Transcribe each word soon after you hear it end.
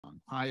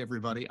Hi,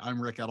 everybody.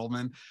 I'm Rick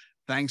Edelman.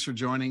 Thanks for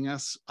joining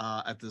us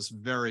at this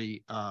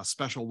very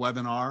special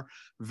webinar.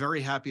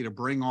 Very happy to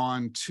bring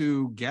on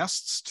two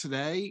guests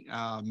today.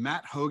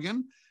 Matt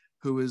Hogan,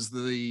 who is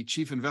the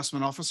Chief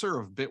Investment Officer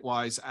of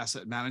Bitwise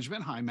Asset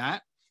Management. Hi,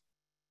 Matt.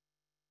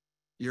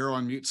 You're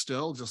on mute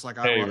still, just like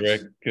I was. Hey,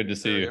 Rick. Good to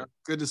see you.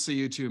 Good to see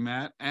you too,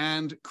 Matt.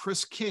 And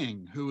Chris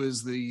King, who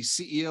is the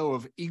CEO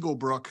of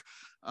Eaglebrook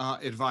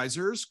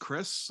Advisors.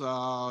 Chris,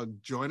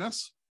 join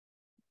us.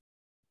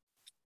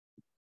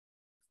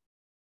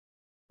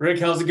 Rick,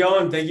 how's it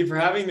going? Thank you for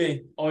having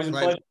me. Always a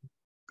pleasure.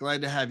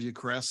 Glad to have you,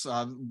 Chris.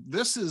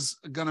 This is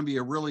going to be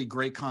a really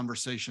great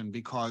conversation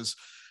because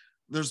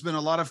there's been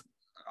a lot of,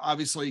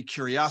 obviously,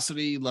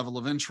 curiosity, level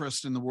of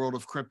interest in the world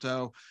of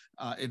crypto.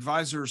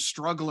 Advisors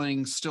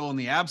struggling still in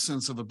the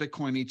absence of a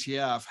Bitcoin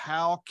ETF.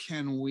 How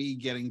can we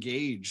get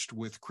engaged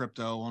with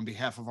crypto on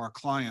behalf of our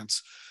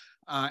clients?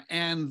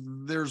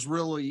 And there's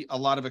really a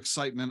lot of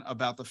excitement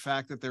about the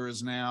fact that there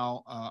is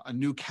now a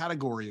new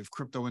category of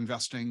crypto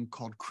investing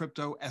called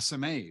crypto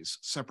SMAs,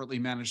 separately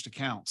managed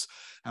accounts.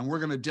 And we're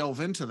going to delve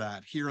into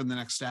that here in the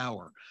next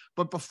hour.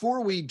 But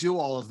before we do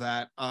all of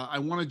that, I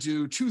want to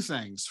do two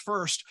things.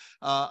 First,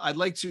 I'd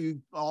like to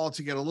all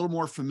to get a little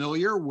more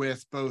familiar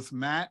with both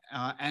Matt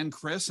and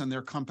Chris and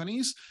their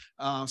companies.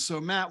 So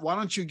Matt, why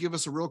don't you give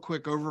us a real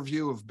quick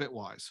overview of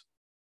Bitwise?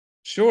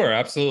 Sure,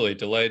 absolutely.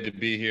 Delighted to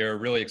be here.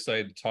 Really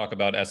excited to talk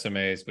about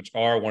SMAs, which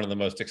are one of the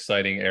most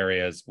exciting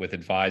areas with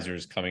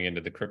advisors coming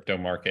into the crypto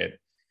market.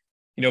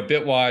 You know,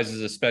 Bitwise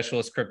is a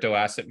specialist crypto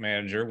asset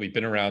manager. We've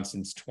been around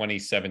since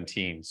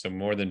 2017, so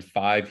more than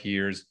 5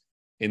 years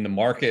in the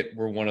market.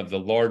 We're one of the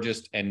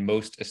largest and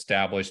most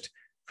established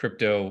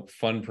crypto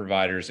fund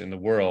providers in the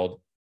world,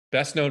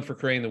 best known for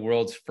creating the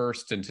world's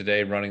first and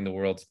today running the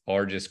world's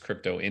largest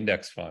crypto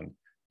index fund,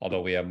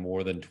 although we have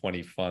more than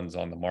 20 funds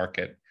on the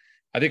market.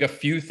 I think a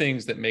few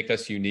things that make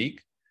us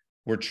unique.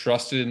 We're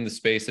trusted in the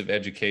space of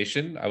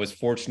education. I was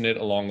fortunate,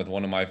 along with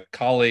one of my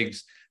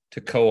colleagues, to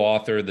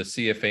co-author the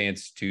CFA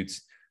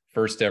Institute's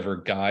first ever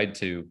guide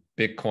to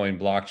Bitcoin,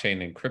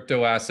 blockchain, and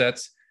crypto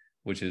assets,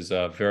 which is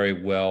a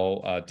very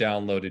well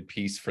downloaded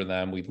piece for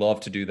them. We'd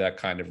love to do that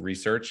kind of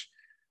research.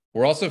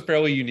 We're also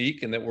fairly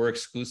unique in that we're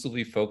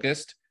exclusively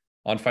focused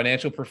on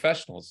financial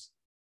professionals,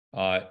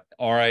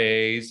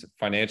 RIAs,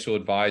 financial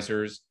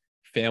advisors,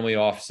 family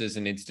offices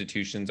and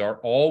institutions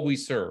are all we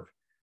serve.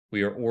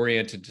 We are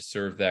oriented to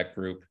serve that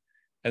group.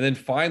 And then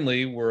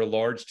finally, we're a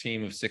large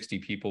team of 60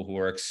 people who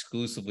are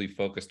exclusively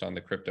focused on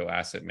the crypto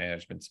asset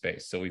management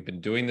space. So we've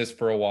been doing this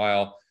for a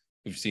while.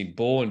 We've seen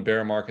bull and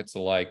bear markets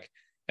alike,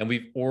 and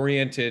we've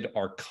oriented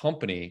our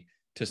company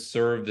to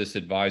serve this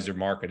advisor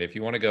market. If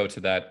you want to go to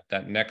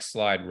that next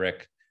slide,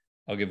 Rick,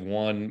 I'll give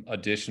one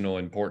additional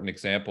important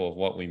example of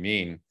what we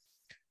mean.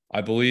 I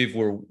believe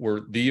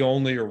we're the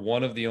only or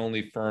one of the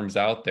only firms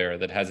out there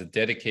that has a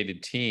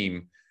dedicated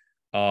team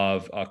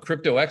of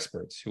crypto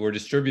experts who are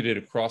distributed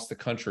across the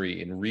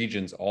country in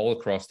regions all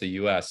across the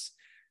US.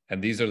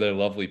 And these are their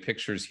lovely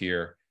pictures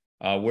here.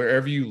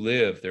 Wherever you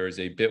live, there is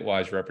a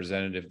Bitwise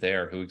representative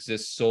there who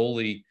exists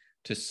solely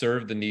to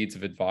serve the needs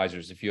of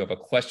advisors. If you have a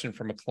question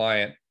from a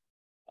client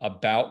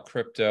about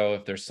crypto,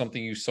 if there's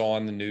something you saw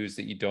in the news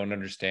that you don't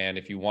understand,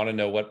 if you want to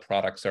know what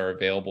products are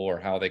available or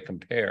how they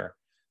compare,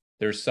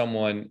 there's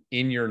someone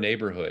in your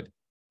neighborhood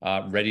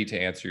ready to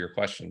answer your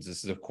questions.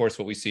 This is, of course,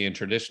 what we see in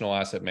traditional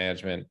asset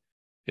management.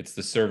 It's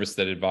the service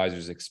that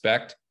advisors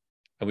expect,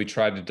 and we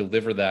try to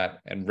deliver that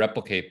and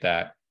replicate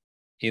that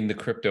in the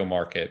crypto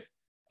market.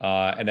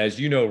 And as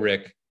you know,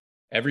 Rick,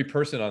 every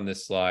person on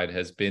this slide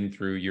has been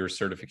through your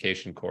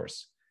certification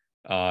course.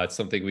 It's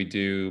something we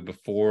do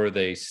before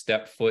they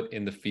step foot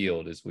in the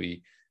field, as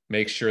we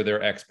make sure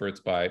they're experts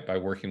by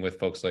working with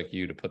folks like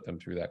you to put them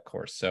through that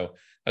course. So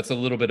that's a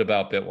little bit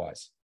about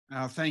Bitwise.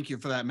 Thank you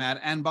for that,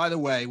 Matt. And by the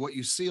way, what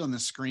you see on the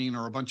screen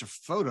are a bunch of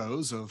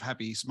photos of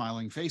happy,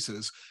 smiling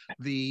faces.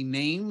 The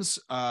names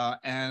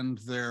and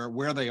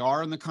where they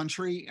are in the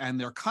country and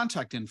their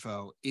contact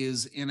info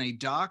is in a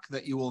doc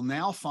that you will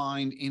now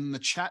find in the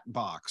chat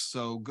box.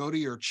 So go to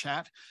your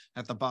chat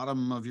at the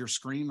bottom of your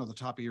screen or the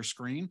top of your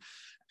screen,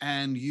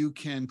 and you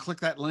can click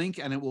that link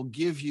and it will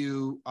give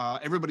you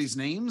everybody's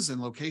names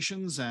and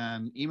locations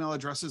and email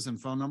addresses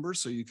and phone numbers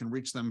so you can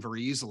reach them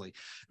very easily.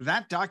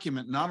 That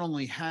document not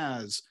only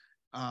has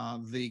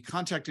the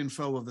contact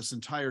info of this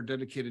entire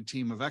dedicated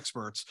team of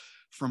experts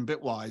from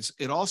Bitwise,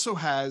 it also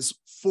has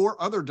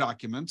 4 other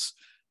documents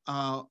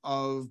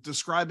of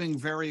describing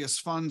various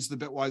funds the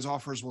Bitwise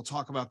offers. We'll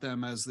talk about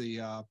them as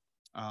the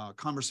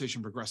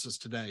conversation progresses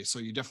today. So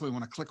you definitely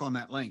want to click on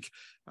that link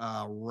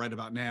right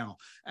about now.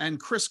 And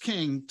Chris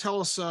King, tell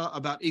us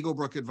about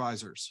Eaglebrook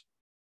Advisors.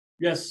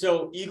 Yes,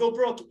 so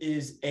Eaglebrook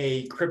is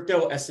a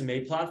crypto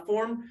SMA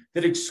platform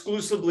that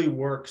exclusively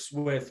works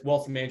with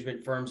wealth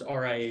management firms,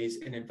 RIAs,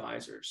 and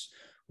advisors.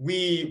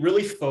 We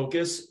really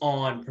focus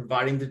on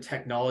providing the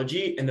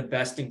technology and the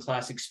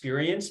best-in-class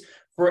experience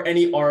for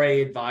any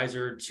RIA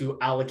advisor to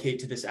allocate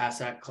to this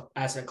asset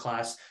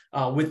class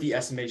with the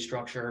SMA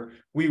structure.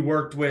 We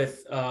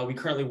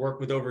currently work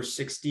with over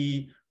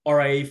 60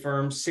 RIA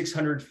firms,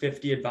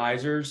 650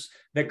 advisors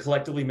that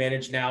collectively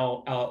manage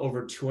now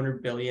over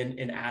 200 billion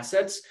in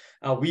assets.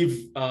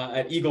 We've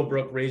at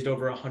Eaglebrook raised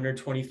over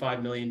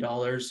 $125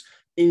 million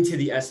into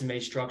the SMA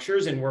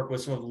structures and work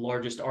with some of the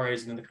largest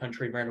RIAs in the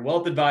country, Mariner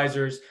Wealth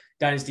Advisors,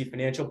 Dynasty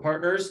Financial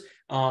Partners.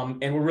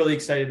 And we're really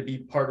excited to be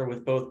partnered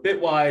with both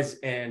Bitwise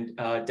and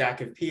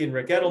DACFP and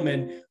Rick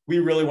Edelman. We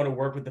really want to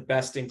work with the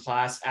best in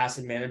class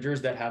asset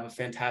managers that have a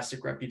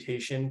fantastic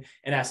reputation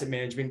and asset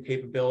management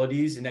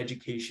capabilities and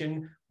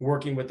education,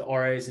 working with the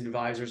RIAs and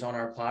advisors on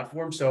our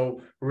platform.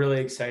 So we're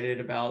really excited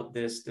about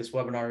this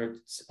webinar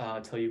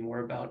to tell you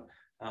more about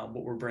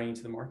what we're bringing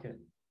to the market.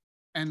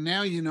 And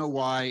now you know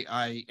why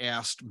I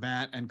asked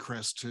Matt and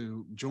Chris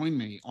to join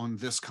me on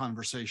this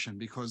conversation,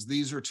 because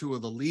these are two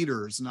of the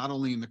leaders, not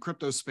only in the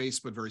crypto space,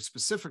 but very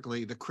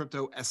specifically the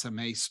crypto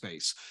SMA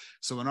space.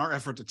 So in our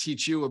effort to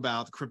teach you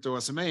about crypto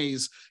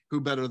SMAs,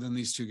 who better than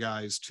these two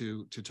guys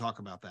to talk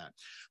about that?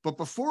 But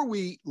before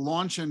we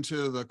launch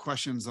into the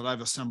questions that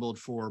I've assembled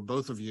for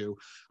both of you,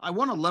 I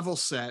want to level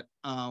set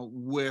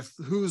with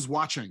who's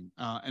watching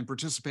and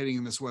participating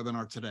in this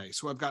webinar today.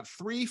 So I've got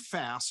 3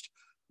 fast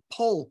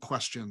poll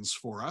questions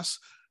for us.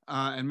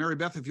 And Mary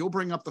Beth, if you'll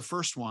bring up the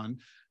first one,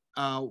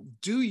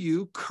 do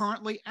you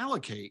currently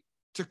allocate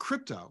to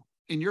crypto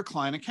in your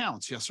client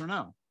accounts? Yes or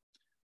no?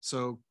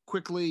 So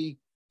quickly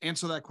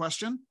answer that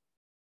question.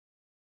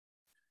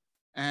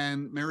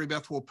 And Mary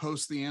Beth will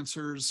post the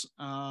answers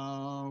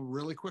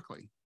really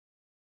quickly.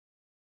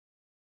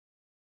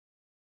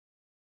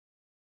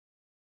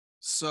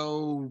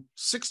 So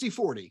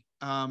 60-40.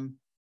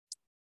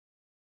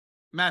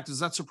 Matt, does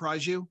that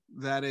surprise you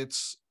that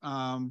it's,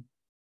 I'm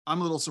a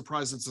little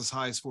surprised it's as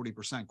high as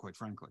 40%, quite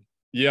frankly.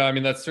 Yeah, I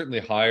mean, that's certainly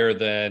higher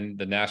than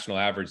the national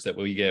average that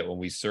we get when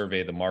we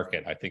survey the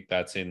market. I think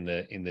that's in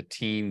the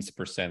teens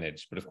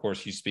percentage. But of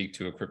course, you speak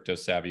to a crypto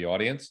savvy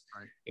audience.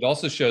 Right. It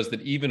also shows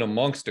that even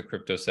amongst a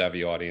crypto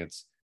savvy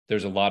audience,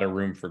 there's a lot of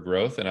room for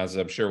growth. And as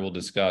I'm sure we'll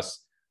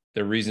discuss,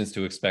 there are reasons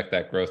to expect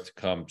that growth to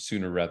come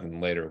sooner rather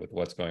than later with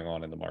what's going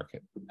on in the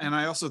market. And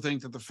I also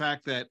think that the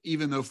fact that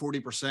even though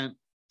 40%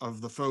 of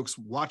the folks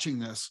watching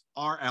this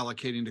are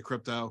allocating to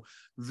crypto,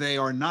 they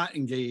are not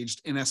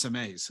engaged in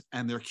SMAs,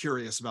 and they're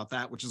curious about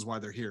that, which is why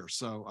they're here.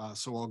 So,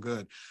 so all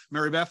good.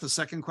 Mary Beth, the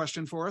second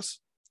question for us.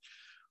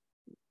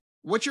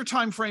 What's your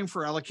time frame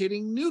for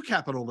allocating new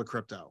capital to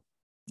crypto?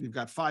 You've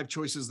got 5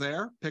 choices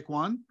there. Pick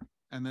one,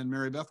 and then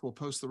Mary Beth will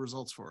post the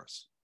results for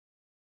us.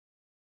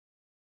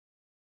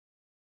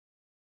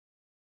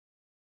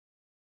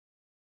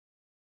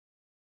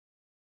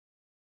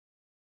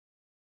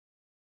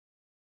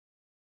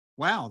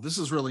 Wow, this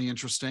is really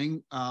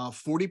interesting.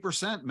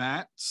 40%,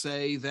 Matt,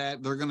 say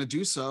that they're going to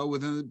do so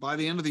by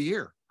the end of the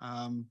year.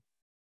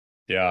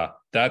 Yeah,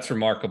 that's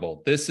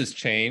remarkable. This has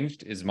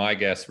changed, is my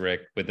guess,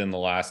 Rick, within the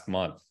last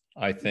month.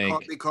 I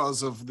think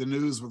because of the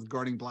news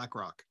regarding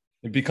BlackRock.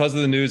 Because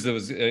of the news that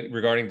was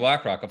regarding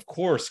BlackRock. Of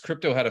course,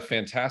 crypto had a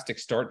fantastic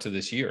start to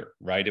this year,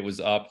 right? It was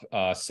up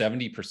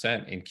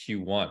 70% in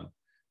Q1.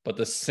 But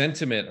the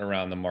sentiment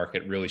around the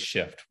market really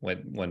shifted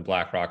when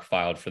BlackRock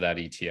filed for that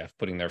ETF,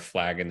 putting their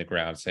flag in the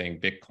ground,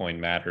 saying Bitcoin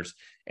matters.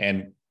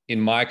 And in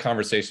my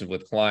conversations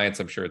with clients,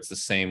 I'm sure it's the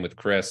same with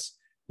Chris,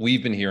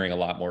 we've been hearing a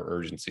lot more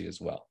urgency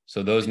as well.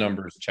 So those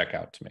numbers check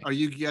out to me. Are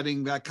you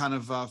getting that kind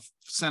of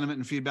sentiment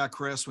and feedback,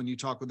 Chris, when you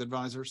talk with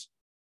advisors?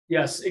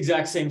 Yes,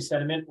 exact same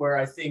sentiment, where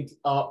I think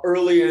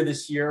earlier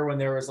this year, when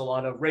there was a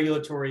lot of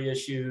regulatory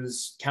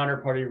issues,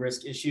 counterparty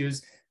risk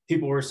issues,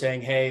 people were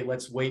saying, hey,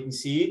 let's wait and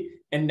see.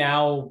 And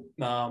now,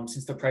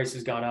 since the price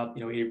has gone up,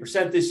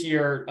 80% this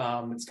year,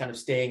 it's kind of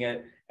staying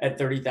at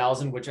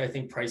 30,000, which I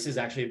think price is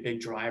actually a big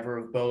driver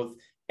of both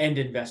end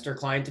investor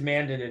client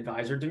demand and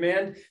advisor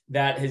demand.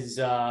 That is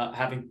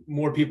having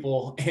more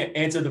people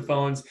answer the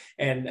phones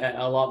and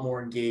a lot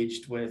more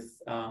engaged with,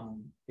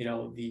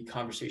 the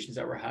conversations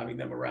that we're having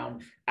them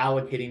around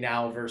allocating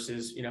now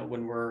versus,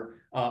 when we're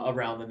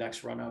around the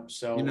next run up.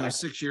 So,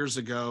 6 years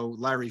ago,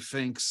 Larry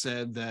Fink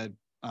said that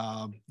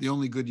the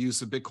only good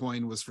use of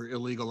Bitcoin was for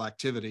illegal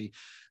activity.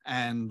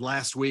 And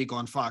last week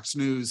on Fox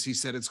News, he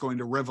said it's going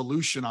to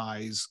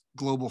revolutionize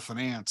global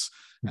finance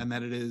and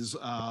that it is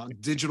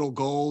digital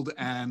gold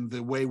and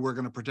the way we're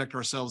going to protect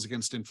ourselves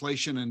against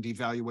inflation and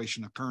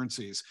devaluation of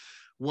currencies.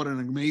 What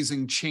an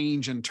amazing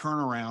change and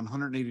turnaround,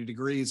 180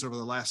 degrees over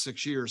the last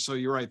 6 years. So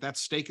you're right, that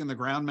stake in the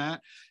ground,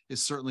 Matt,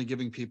 is certainly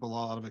giving people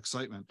a lot of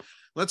excitement.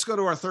 Let's go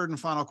to our third and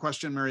final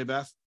question, Mary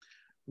Beth.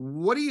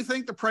 What do you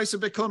think the price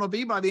of Bitcoin will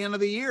be by the end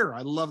of the year?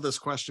 I love this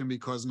question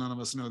because none of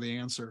us know the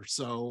answer.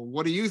 So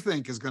what do you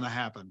think is going to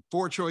happen?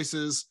 4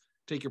 choices,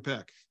 take your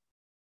pick.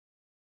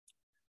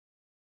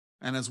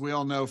 And as we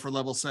all know, for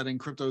level setting,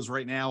 crypto's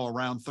right now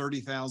around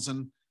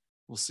 30,000.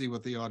 We'll see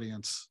what the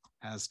audience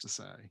has to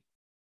say.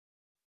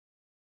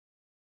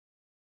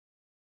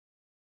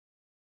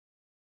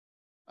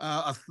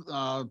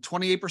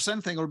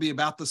 28% think it'll be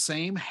about the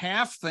same.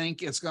 Half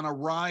think it's going to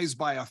rise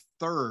by a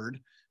third.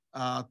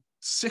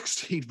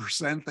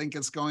 16% think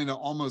it's going to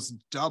almost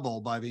double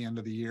by the end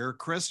of the year.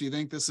 Chris, do you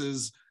think this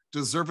is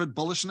deserved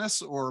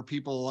bullishness or are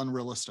people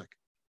unrealistic?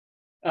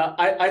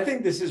 I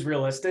think this is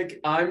realistic.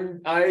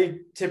 I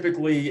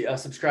typically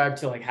subscribe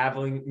to like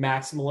having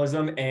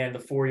maximalism and the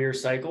 4-year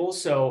cycle.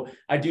 So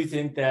I do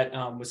think that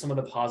with some of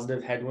the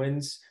positive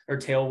headwinds or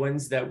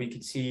tailwinds that we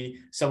could see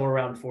somewhere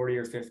around 40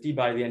 or 50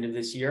 by the end of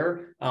this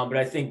year. But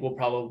I think we'll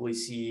probably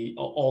see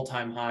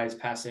all-time highs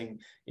passing,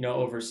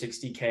 over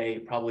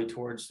 60K probably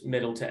towards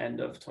middle to end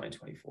of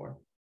 2024.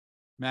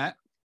 Matt?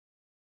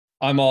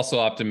 I'm also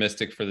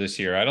optimistic for this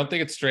year. I don't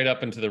think it's straight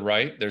up and to the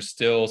right. There's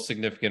still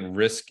significant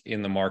risk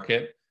in the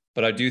market,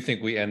 but I do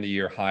think we end the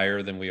year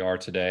higher than we are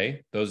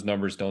today. Those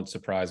numbers don't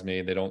surprise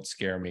me. They don't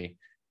scare me.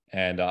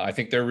 And I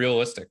think they're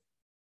realistic.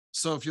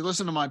 So if you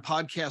listen to my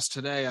podcast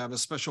today, I have a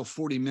special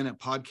 40-minute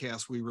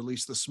podcast we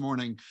released this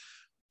morning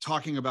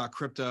talking about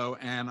crypto.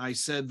 And I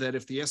said that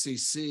if the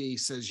SEC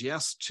says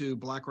yes to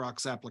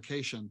BlackRock's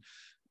application,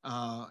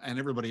 and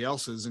everybody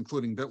else's,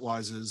 including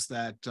Bitwise's,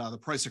 that the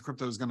price of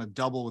crypto is going to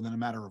double within a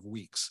matter of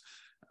weeks.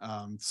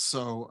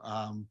 So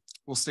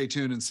we'll stay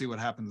tuned and see what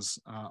happens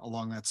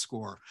along that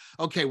score.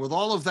 Okay, with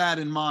all of that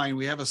in mind,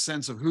 we have a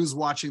sense of who's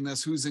watching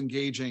this, who's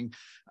engaging.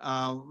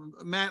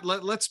 Matt,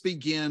 let's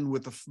begin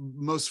with the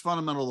most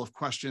fundamental of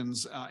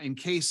questions. In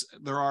case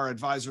there are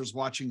advisors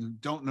watching who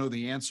don't know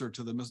the answer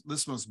to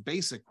this most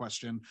basic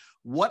question,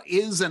 what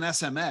is an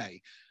SMA?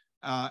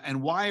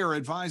 And why are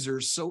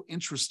advisors so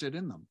interested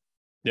in them?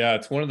 Yeah,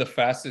 it's one of the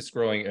fastest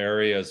growing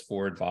areas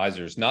for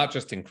advisors, not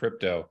just in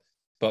crypto,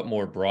 but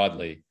more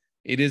broadly.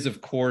 It is,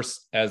 of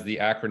course, as the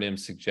acronym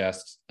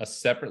suggests, a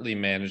separately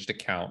managed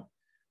account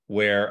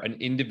where an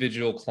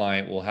individual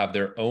client will have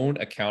their own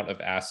account of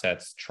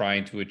assets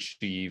trying to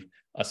achieve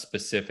a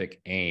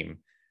specific aim.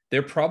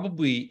 There are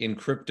probably in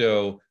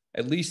crypto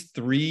at least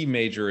 3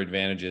 major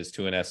advantages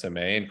to an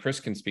SMA, and Chris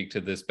can speak to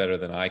this better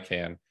than I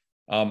can.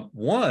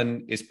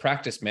 One is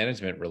practice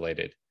management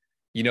related.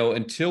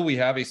 Until we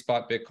have a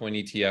spot Bitcoin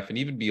ETF, and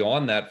even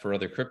beyond that for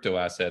other crypto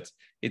assets,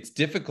 it's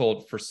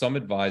difficult for some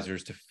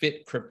advisors to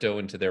fit crypto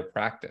into their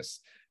practice.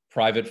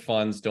 Private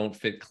funds don't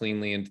fit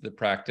cleanly into the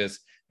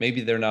practice.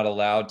 Maybe they're not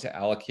allowed to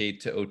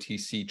allocate to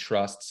OTC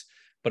trusts,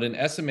 but an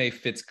SMA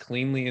fits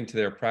cleanly into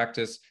their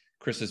practice.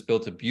 Chris has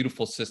built a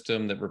beautiful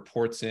system that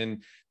reports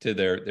in to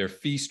their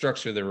fee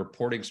structure, their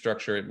reporting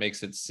structure. It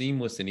makes it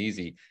seamless and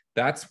easy.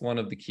 That's one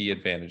of the key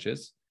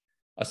advantages.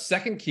 A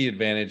second key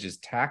advantage is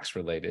tax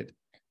related.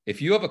 If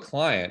you have a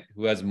client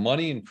who has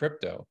money in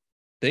crypto,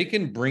 they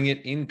can bring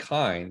it in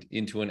kind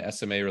into an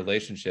SMA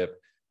relationship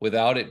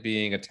without it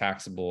being a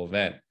taxable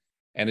event.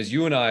 And as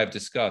you and I have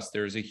discussed,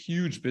 there is a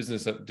huge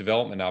business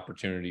development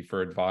opportunity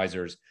for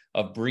advisors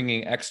of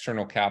bringing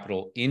external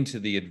capital into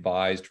the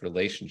advised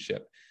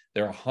relationship.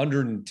 There are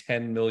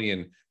 110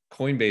 million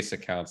Coinbase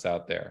accounts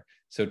out there.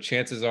 So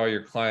chances are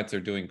your clients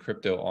are doing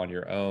crypto on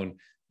your own.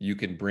 You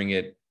can bring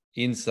it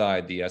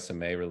inside the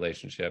SMA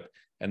relationship,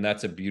 and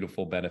that's a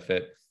beautiful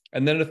benefit.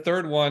 And then a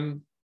third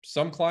one,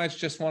 some clients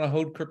just want to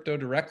hold crypto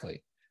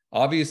directly.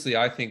 Obviously,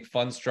 I think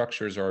fund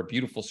structures are a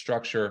beautiful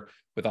structure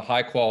with a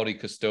high quality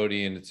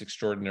custodian. It's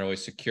extraordinarily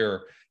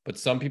secure, but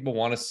some people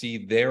want to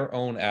see their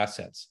own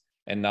assets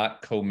and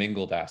not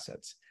commingled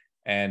assets.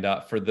 And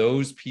for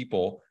those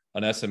people,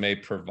 an SMA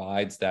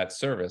provides that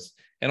service.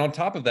 And on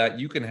top of that,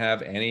 you can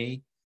have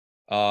any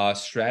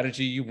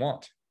strategy you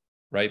want,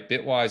 right?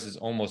 Bitwise is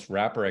almost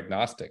wrapper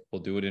agnostic.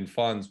 We'll do it in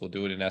funds, we'll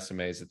do it in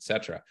SMAs, et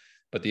cetera.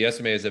 But the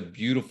SMA is a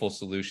beautiful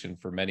solution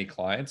for many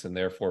clients and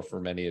therefore for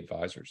many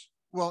advisors.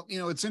 Well,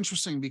 it's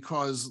interesting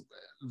because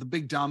the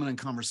big dominant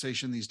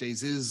conversation these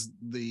days is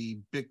the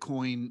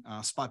Bitcoin,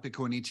 spot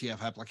Bitcoin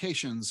ETF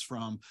applications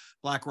from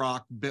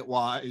BlackRock,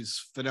 Bitwise,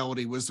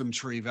 Fidelity,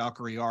 WisdomTree,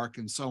 Valkyrie Arc,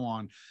 and so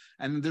on.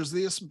 And there's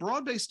this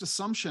broad-based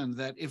assumption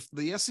that if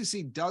the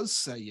SEC does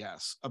say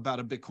yes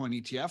about a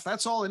Bitcoin ETF,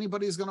 that's all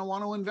anybody is going to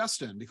want to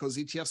invest in because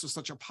ETFs are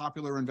such a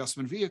popular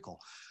investment vehicle.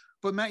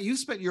 But Matt, you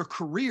spent your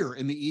career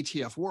in the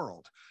ETF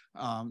world.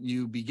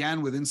 You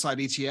began with Inside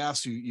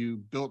ETFs. You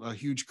built a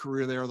huge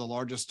career there, the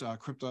largest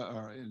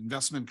crypto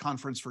investment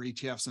conference for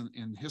ETFs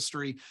in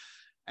history.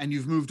 And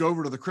you've moved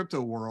over to the crypto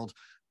world,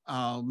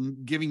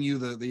 giving you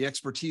the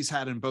expertise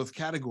had in both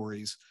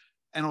categories.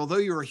 And although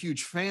you're a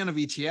huge fan of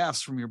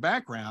ETFs from your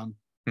background,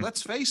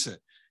 let's face it,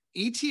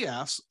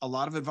 ETFs, a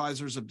lot of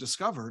advisors have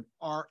discovered,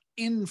 are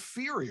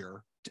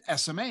inferior to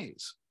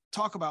SMAs.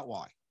 Talk about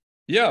why.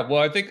 Yeah,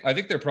 well, I think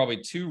there are probably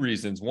 2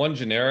 reasons, one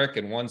generic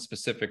and one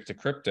specific to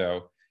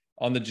crypto.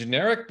 On the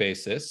generic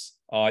basis,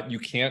 you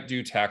can't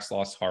do tax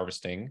loss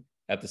harvesting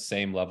at the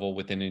same level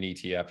within an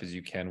ETF as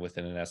you can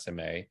within an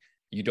SMA.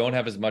 You don't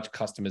have as much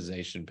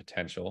customization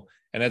potential.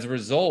 And as a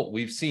result,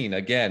 we've seen,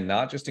 again,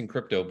 not just in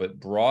crypto, but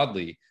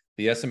broadly,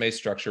 the SMA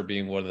structure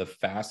being one of the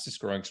fastest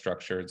growing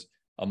structures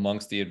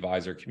amongst the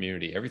advisor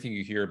community. Everything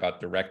you hear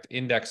about direct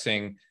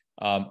indexing,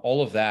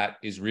 all of that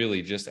is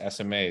really just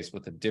SMAs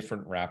with a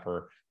different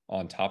wrapper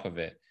on top of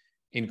it.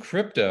 In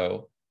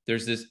crypto,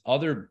 there's this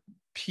other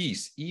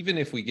piece, even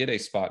if we get a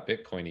spot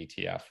Bitcoin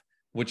ETF,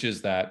 which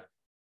is that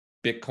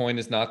Bitcoin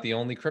is not the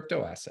only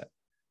crypto asset.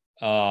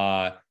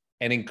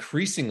 And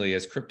increasingly,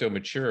 as crypto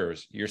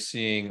matures, you're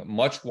seeing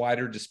much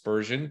wider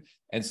dispersion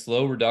and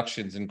slow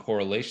reductions in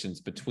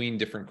correlations between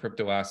different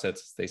crypto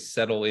assets as they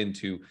settle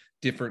into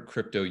different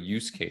crypto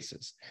use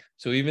cases.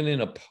 So even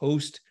in a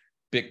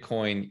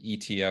post-Bitcoin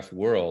ETF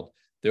world,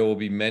 there will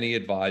be many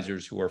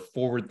advisors who are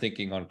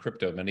forward-thinking on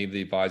crypto, many of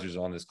the advisors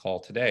on this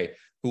call today,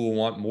 who will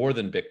want more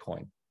than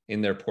Bitcoin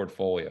in their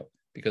portfolio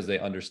because they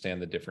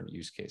understand the different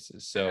use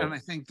cases. So, and I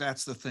think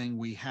that's the thing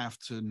we have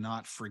to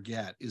not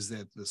forget, is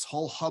that this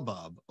whole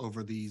hubbub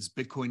over these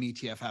Bitcoin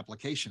ETF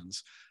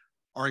applications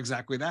are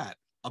exactly that,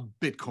 a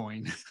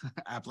Bitcoin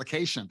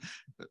application.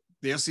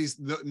 The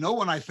SEC, no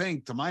one, I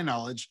think, to my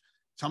knowledge,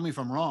 tell me if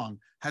I'm wrong,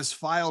 has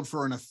filed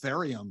for an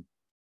Ethereum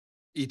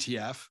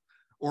ETF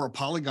or a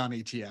Polygon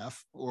ETF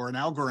or an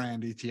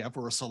Algorand ETF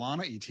or a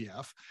Solana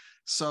ETF.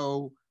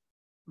 So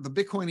the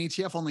Bitcoin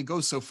ETF only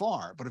goes so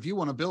far, but if you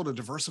want to build a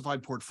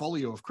diversified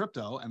portfolio of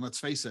crypto, and let's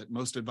face it,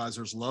 most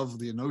advisors love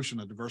the notion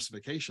of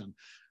diversification,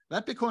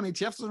 that Bitcoin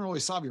ETF doesn't really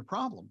solve your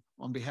problem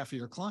on behalf of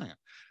your client.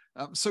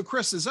 So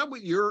Chris, is that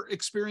what you're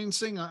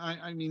experiencing?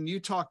 I mean,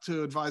 you talk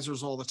to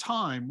advisors all the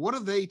time. What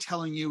are they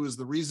telling you is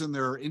the reason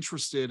they're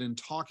interested in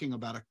talking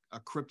about a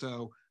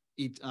crypto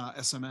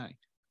SMA?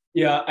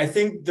 Yeah, I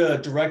think the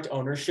direct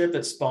ownership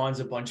that spawns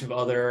a bunch of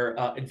other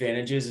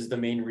advantages is the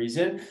main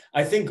reason.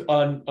 I think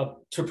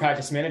to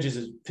practice managers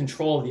is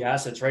control of the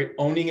assets, right?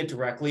 Owning it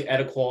directly at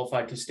a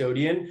qualified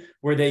custodian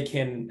where they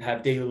can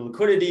have daily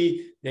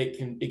liquidity. It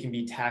can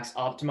be tax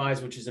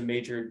optimized, which is a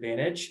major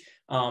advantage.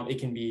 It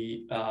can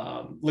be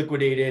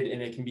liquidated,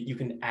 and you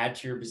can add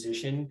to your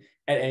position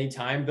at any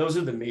time. Those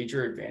are the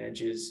major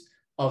advantages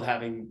of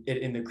having it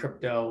in the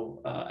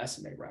crypto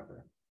SMA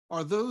wrapper.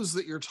 Are those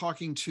that you're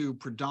talking to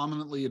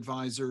predominantly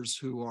advisors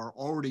who are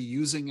already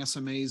using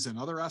SMAs in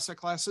other asset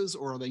classes,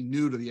 or are they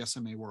new to the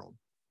SMA world?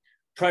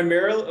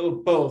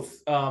 Primarily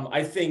both.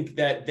 I think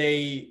that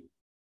they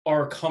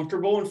are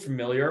comfortable and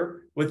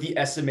familiar with the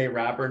SMA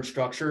wrapper and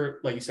structure,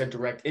 like you said,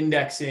 direct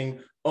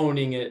indexing,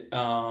 owning it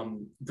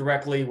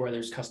directly where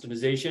there's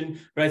customization.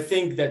 But I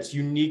think that's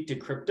unique to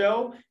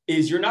crypto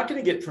is you're not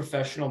going to get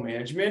professional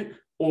management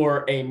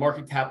or a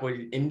market cap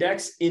weighted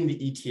index in the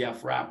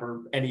ETF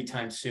wrapper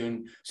anytime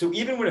soon. So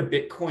even when a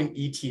Bitcoin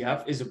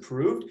ETF is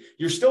approved,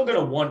 you're still going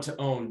to want to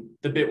own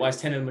the Bitwise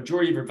 10, and the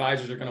majority of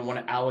advisors are going to want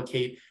to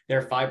allocate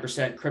their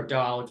 5% crypto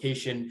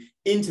allocation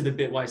into the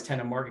Bitwise 10,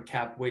 a market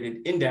cap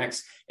weighted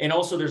index. And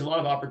also there's a lot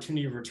of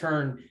opportunity of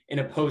return in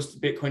a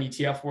post Bitcoin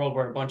ETF world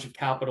where a bunch of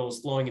capital is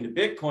flowing into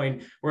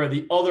Bitcoin, where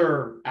the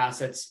other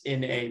assets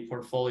in a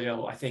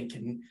portfolio, I think,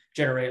 can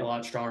generate a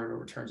lot stronger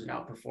returns and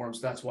outperform.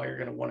 So that's why you're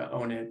going to want to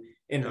own it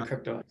in the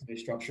crypto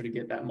structure to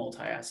get that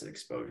multi-asset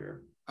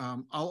exposure.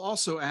 I'll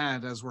also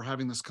add, as we're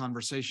having this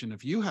conversation,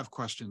 if you have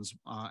questions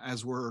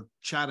as we're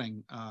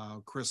chatting,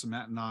 Chris and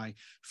Matt and I,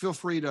 feel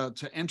free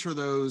to enter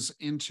those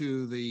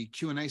into the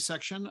Q&A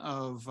section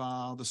of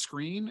the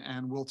screen,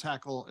 and we'll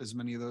tackle as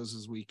many of those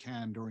as we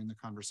can during the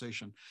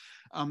conversation.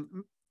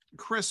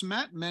 Chris,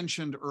 Matt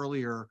mentioned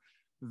earlier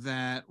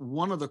that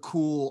one of the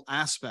cool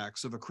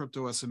aspects of a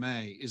crypto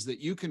SMA is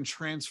that you can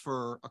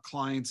transfer a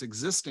client's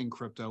existing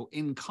crypto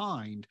in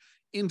kind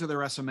into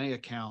their SMA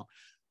account,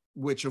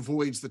 which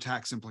avoids the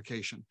tax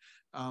implication.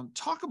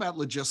 Talk about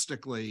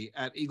logistically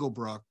at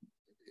Eaglebrook,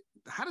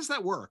 how does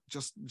that work?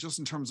 Just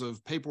in terms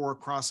of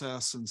paperwork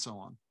process and so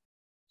on.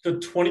 So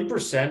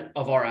 20%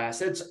 of our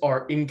assets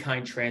are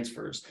in-kind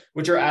transfers,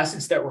 which are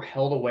assets that were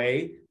held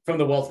away from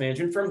the wealth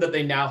management firm that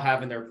they now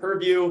have in their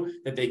purview,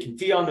 that they can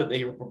fee on, that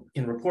they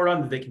can report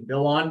on, that they can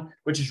bill on,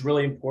 which is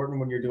really important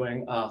when you're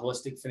doing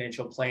holistic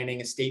financial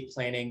planning, estate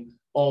planning,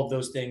 all of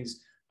those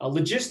things.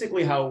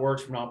 Logistically, how it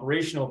works from an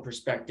operational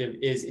perspective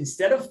is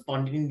instead of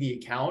funding the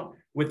account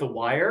with a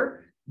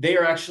wire, they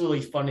are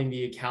actually funding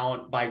the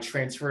account by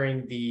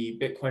transferring the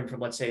Bitcoin from,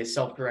 let's say, a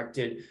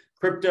self-directed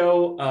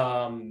crypto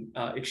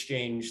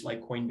exchange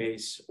like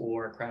Coinbase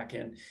or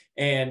Kraken.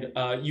 And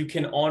you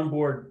can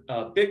onboard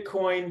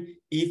Bitcoin,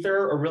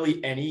 Ether, or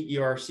really any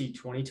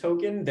ERC20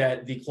 token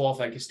that the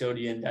qualified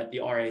custodian that the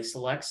RA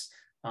selects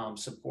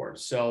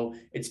supports. So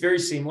it's very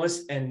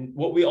seamless. And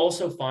what we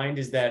also find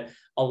is that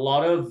a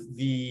lot of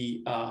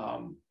the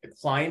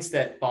clients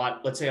that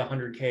bought, let's say,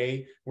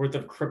 100K worth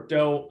of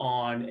crypto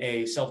on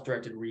a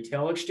self-directed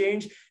retail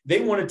exchange, they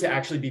want it to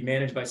actually be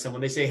managed by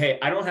someone. They say, hey,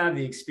 I don't have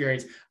the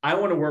experience. I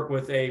want to work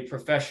with a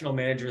professional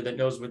manager that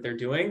knows what they're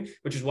doing,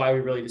 which is why we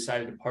really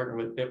decided to partner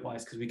with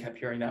Bitwise, because we kept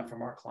hearing that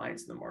from our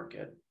clients in the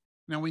market.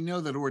 Now, we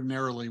know that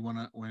ordinarily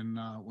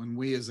when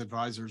we as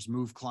advisors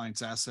move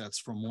clients' assets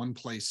from one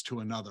place to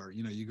another,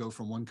 you go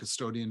from one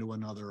custodian to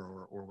another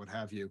or what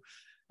have you,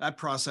 that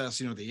process,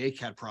 the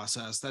ACAT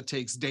process, that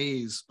takes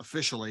days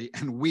officially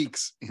and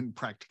weeks in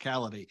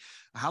practicality.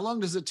 How long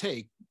does it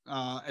take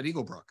at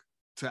Eaglebrook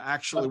to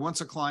actually,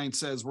 once a client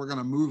says we're going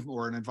to move,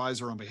 or an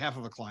advisor on behalf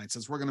of a client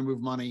says we're going to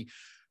move money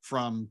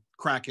from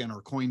Kraken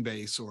or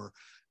Coinbase or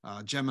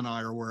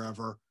Gemini or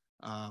wherever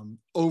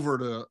over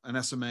to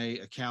an SMA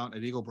account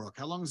at Eaglebrook,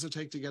 how long does it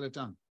take to get it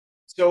done?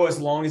 So as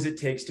long as it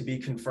takes to be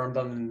confirmed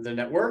on the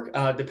network,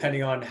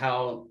 depending on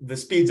how the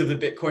speeds of the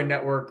Bitcoin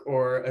network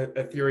or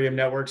Ethereum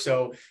network.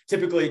 So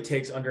typically it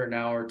takes under an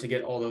hour to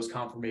get all those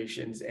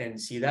confirmations and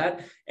see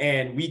that.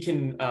 And we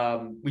can,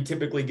 we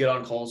typically get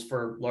on calls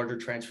for larger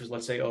transfers,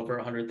 let's say over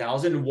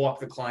 100,000, and walk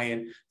the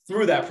client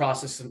through that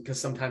process,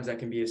 because sometimes that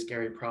can be a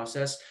scary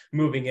process,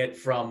 moving it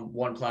from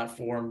one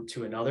platform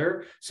to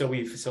another. So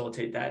we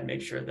facilitate that and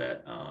make sure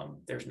that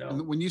there's no.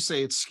 And when you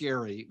say it's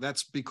scary,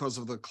 that's because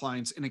of the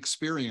client's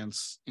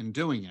inexperience in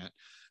doing it.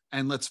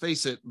 And let's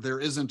face it, there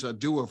isn't a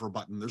do-over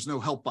button. There's no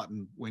help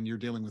button when you're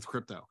dealing with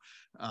crypto.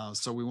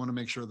 So we want to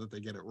make sure that they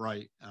get it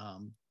right.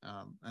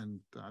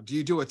 Do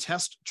you do a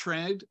test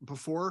trade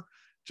before,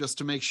 just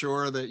to make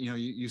sure that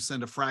you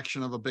send a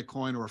fraction of a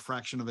Bitcoin or a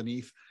fraction of an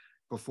ETH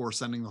before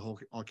sending the whole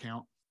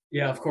account?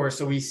 Yeah, of course.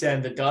 So we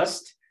send the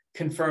dust,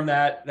 confirm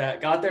that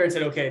got there, and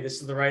said, okay,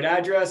 this is the right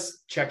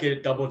address, check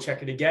it, double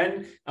check it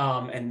again.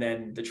 And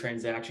then the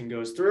transaction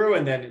goes through,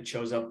 and then it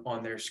shows up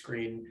on their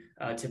screen,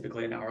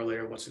 typically an hour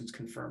later, once it's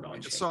confirmed on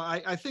chain. So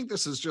I think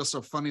this is just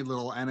a funny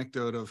little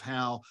anecdote of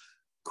how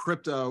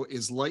crypto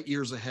is light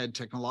years ahead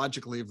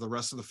technologically of the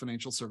rest of the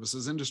financial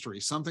services industry.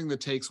 Something that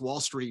takes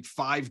Wall Street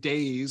 5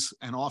 days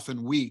and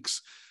often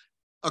weeks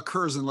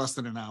occurs in less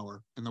than an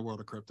hour in the world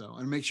of crypto,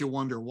 and it makes you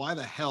wonder, why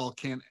the hell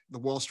can't the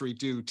Wall Street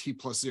do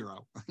T+0?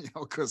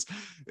 Because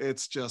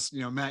it's just,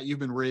 Matt, you've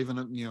been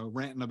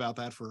ranting about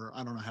that for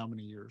I don't know how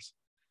many years.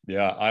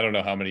 Yeah, I don't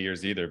know how many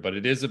years either, but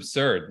it is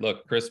absurd.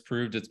 Look, Chris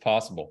proved it's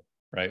possible,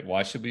 right?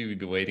 Why should we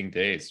be waiting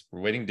days?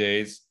 We're waiting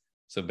days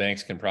so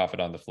banks can profit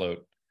on the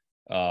float,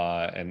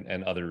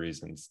 and other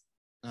reasons.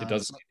 It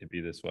doesn't need to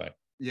be this way.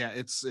 Yeah,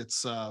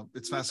 it's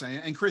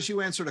fascinating. And Chris,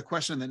 you answered a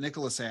question that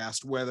Nicholas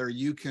asked, whether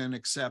you can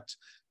accept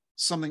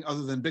something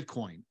other than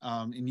Bitcoin.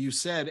 And you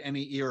said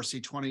any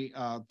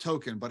ERC20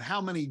 token, but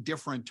how many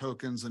different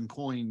tokens and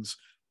coins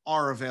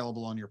are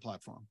available on your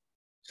platform?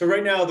 So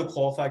right now, the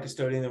qualified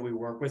custodian that we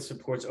work with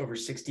supports over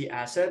 60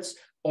 assets.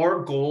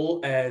 Our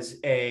goal as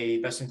a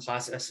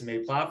best-in-class SMA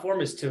platform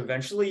is to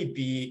eventually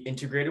be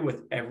integrated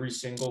with every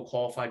single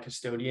qualified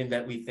custodian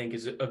that we think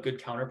is a good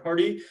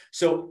counterparty.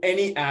 So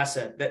any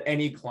asset that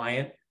any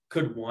client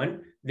could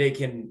want, they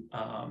can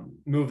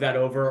move that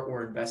over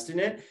or invest in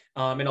it.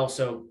 And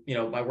also,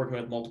 by working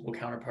with multiple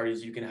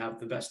counterparties, you can have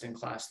the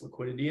best-in-class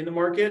liquidity in the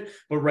market.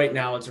 But right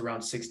now, it's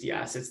around 60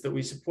 assets that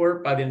we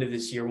support. By the end of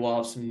this year, we'll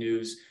have some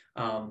news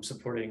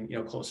supporting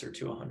closer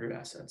to 100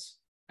 assets.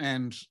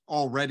 And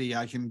already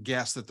I can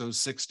guess that those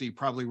 60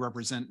 probably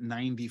represent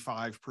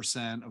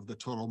 95% of the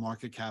total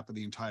market cap of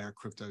the entire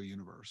crypto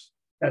universe.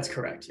 That's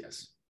correct,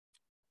 yes.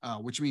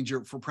 Which means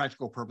for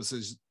practical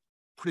purposes,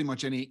 pretty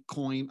much any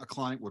coin a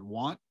client would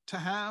want to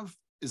have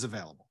is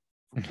available.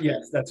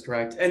 Yes, that's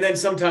correct. And then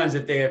sometimes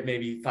if they have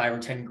maybe 5 or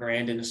 10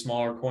 grand in a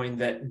smaller coin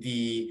that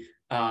the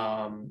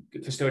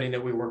custodian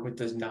that we work with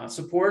does not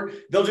support,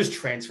 they'll just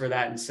transfer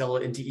that and sell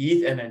it into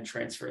ETH and then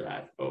transfer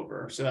that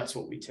over. So that's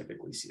what we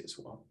typically see as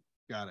well.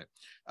 Got it.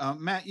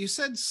 Matt, you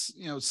said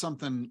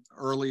something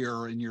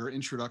earlier in your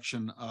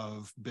introduction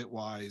of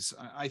Bitwise.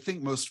 I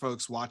think most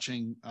folks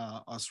watching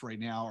us right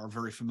now are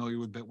very familiar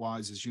with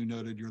Bitwise. As you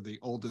noted, you're the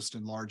oldest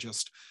and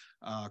largest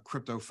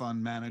crypto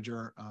fund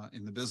manager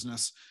in the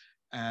business,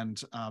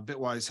 and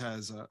Bitwise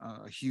has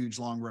a huge,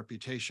 long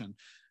reputation.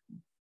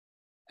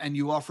 And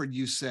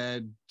you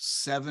said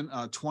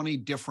 20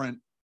 different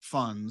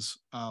funds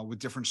with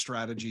different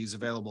strategies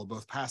available,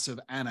 both passive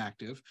and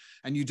active,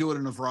 and you do it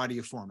in a variety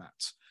of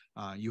formats.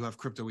 You have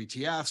crypto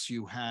ETFs,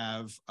 you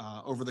have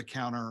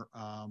over-the-counter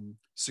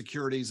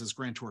securities as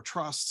grantor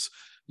trusts,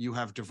 you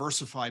have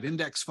diversified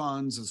index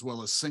funds, as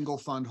well as single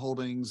fund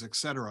holdings, et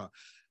cetera.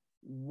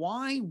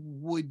 Why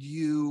would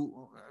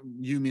you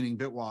meaning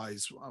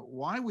Bitwise,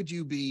 why would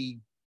you be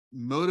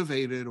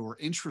motivated or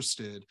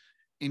interested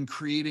in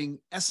creating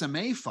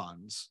SMA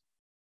funds,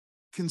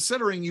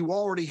 considering you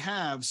already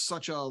have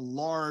such a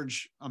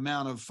large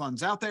amount of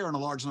funds out there and a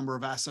large number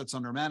of assets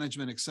under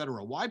management, et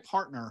cetera? Why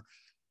partner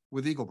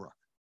with Edelman?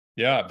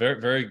 Yeah,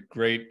 very, very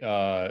great,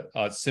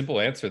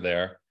 simple answer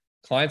there.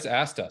 Clients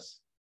asked us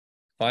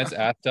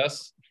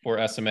for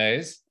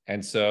SMAs.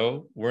 And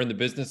so we're in the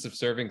business of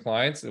serving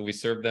clients, and we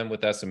serve them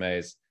with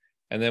SMAs.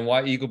 And then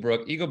why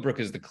Edelman? Edelman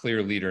is the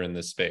clear leader in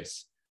this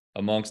space.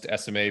 Amongst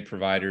SMA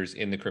providers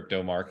in the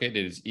crypto market,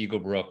 it is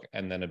Edelman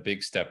and then a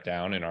big step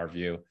down in our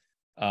view.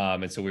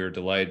 And so we were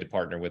delighted to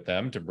partner with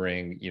them to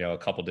bring, a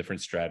couple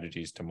different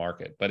strategies to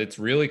market. But it's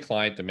really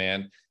client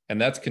demand, and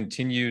that's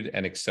continued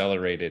and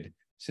accelerated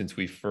since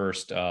we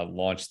first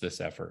launched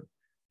this effort.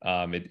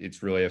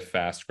 It's really a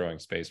fast-growing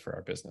space for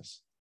our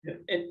business.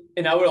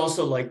 And I would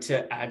also like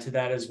to add to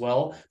that as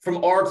well.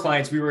 From our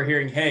clients, we were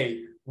hearing,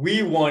 hey,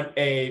 we want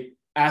a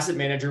asset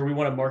manager, we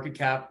want a market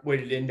cap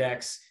weighted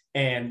index.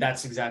 And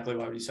that's exactly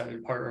why we decided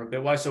to partner with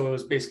Bitwise. So it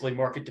was basically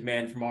market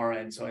demand from our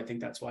end. So I think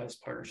that's why this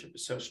partnership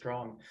is so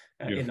strong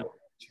in the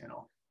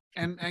channel.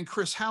 And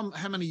Chris, how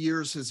many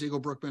years has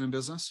Edelman been in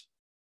business?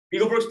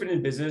 Eaglebrook's been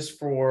in business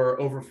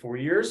for over 4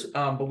 years,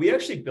 but we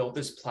actually built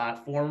this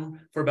platform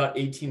for about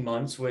 18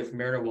 months with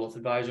Mariner Wealth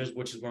Advisors,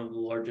 which is one of the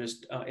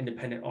largest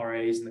independent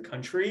RIAs in the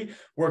country,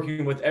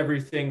 working with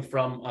everything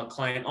from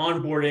client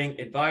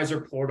onboarding,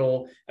 advisor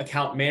portal,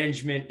 account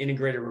management,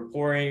 integrated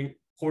reporting,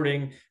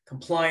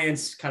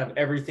 compliance, kind of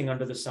everything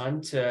under the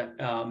sun to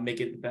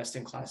make it the best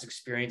in class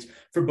experience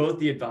for both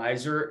the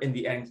advisor and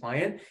the end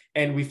client.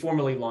 And we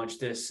formally launched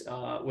this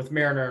with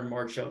Mariner in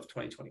March of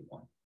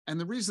 2021. And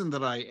the reason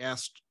that I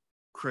asked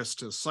Chris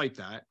to cite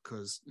that,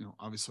 because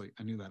obviously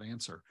I knew that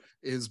answer,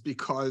 is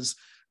because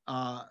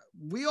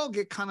we all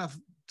get kind of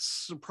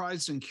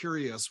surprised and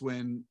curious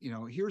when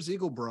here's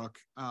Eaglebrook,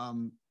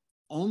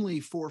 only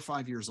 4 or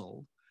 5 years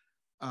old,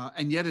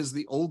 and yet is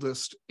the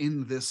oldest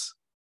in this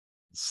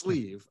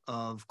sleeve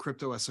of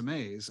crypto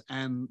SMAs,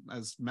 and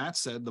as Matt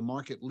said, the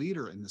market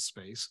leader in this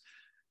space.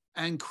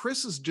 And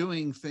Chris is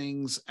doing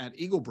things at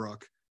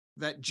Eaglebrook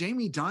that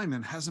Jamie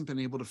Dimon hasn't been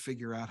able to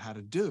figure out how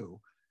to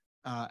do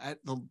at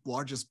the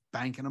largest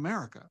bank in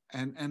America.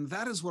 And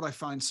that is what I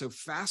find so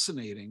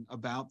fascinating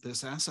about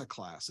this asset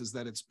class, is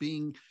that it's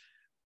being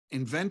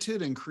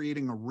invented and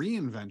creating a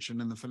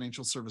reinvention in the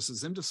financial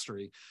services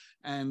industry.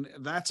 And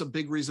that's a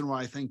big reason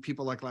why I think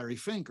people like Larry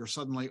Fink are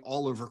suddenly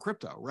all over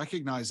crypto,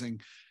 recognizing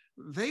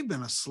they've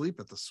been asleep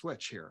at the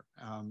switch here.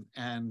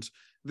 And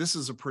this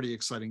is a pretty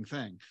exciting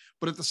thing.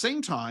 But at the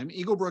same time,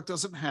 Eaglebrook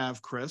doesn't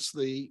have, Chris,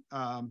 the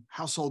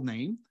household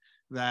name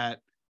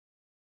that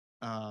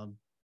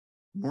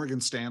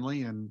Morgan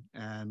Stanley and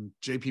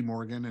JP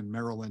Morgan and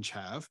Merrill Lynch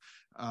have.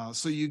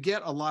 So you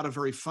get a lot of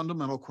very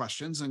fundamental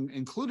questions, and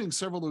including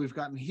several that we've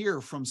gotten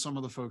here from some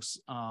of the folks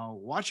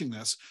watching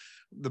this.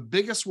 The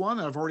biggest one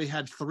that I've already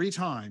had 3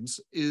 times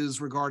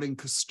is regarding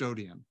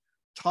custodian.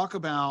 Talk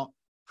about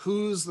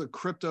who's the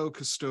crypto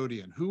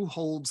custodian, who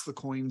holds the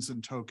coins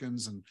and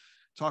tokens, and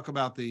talk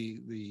about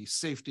the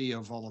safety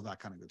of all of that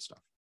kind of good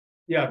stuff.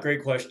 Yeah,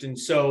 great question.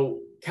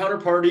 So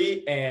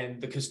counterparty and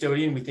the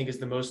custodian, we think, is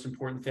the most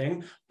important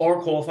thing. Our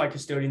qualified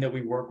custodian that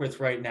we work with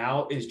right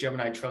now is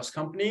Gemini Trust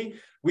Company.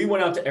 We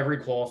went out to every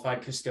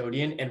qualified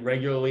custodian and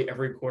regularly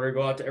every quarter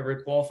go out to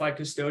every qualified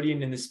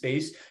custodian in the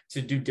space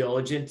to do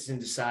diligence and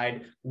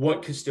decide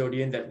what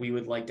custodian that we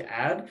would like to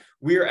add.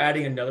 We are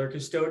adding another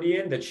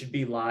custodian that should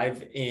be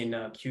live in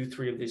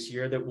Q3 of this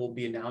year that we'll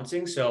be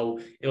announcing. So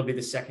it'll be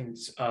the second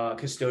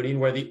custodian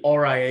where the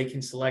RIA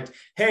can select,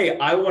 hey,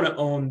 I want to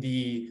own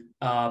the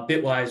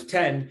Bitwise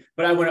 10,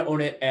 but I want to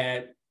own it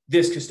at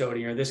this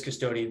custodian or this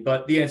custodian.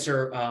 But the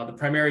answer, the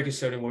primary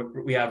custodian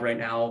we have right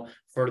now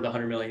for the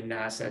 100 million in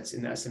assets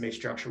in the SMA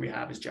structure we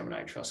have is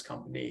Gemini Trust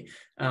Company.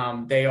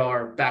 They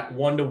are back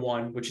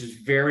 1-to-1, which is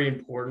very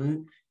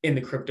important in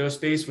the crypto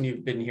space. When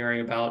you've been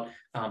hearing about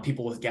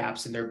people with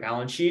gaps in their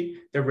balance sheet,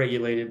 they're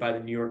regulated by the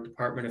New York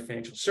Department of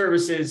Financial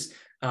Services.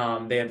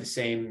 They have the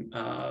same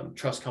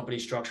trust company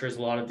structure as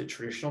a lot of the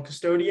traditional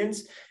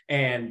custodians,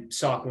 and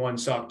SOC 1,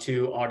 SOC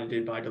 2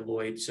 audited by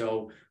Deloitte.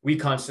 So we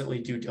constantly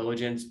do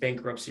diligence,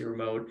 bankruptcy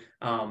remote.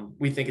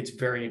 We think it's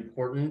very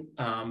important,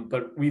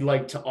 but we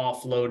like to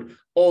offload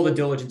all the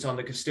diligence on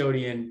the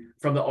custodian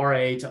from the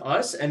RIA to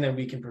us, and then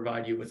we can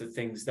provide you with the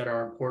things that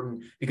are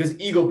important, because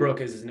Eaglebrook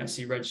is an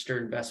SEC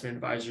registered investment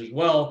advisor as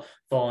well,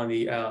 following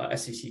the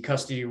SEC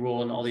custody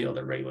rule and all the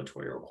other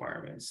regulatory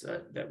requirements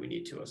that we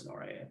need to as an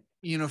RIA.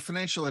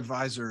 Financial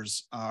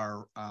advisors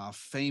are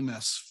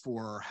famous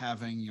for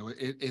having,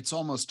 it's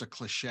almost a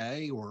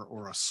cliche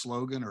or a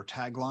slogan or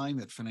tagline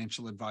that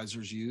financial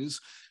advisors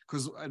use,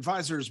 because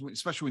advisors,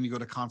 especially when you go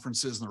to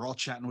conferences and they're all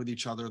chatting with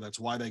each other, that's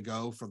why they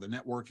go, for the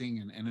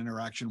networking and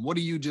interaction. What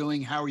are you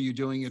doing? How are you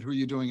doing it? Who are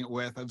you doing it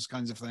with? Those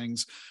kinds of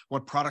things.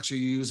 What products are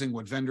you using?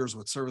 What vendors,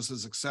 what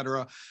services, et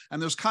cetera. And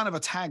there's kind of a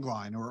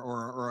tagline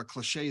or a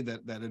cliche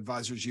that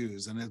advisors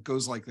use. And it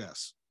goes like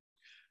this: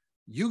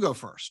 you go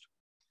first.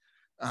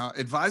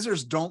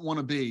 Advisors don't want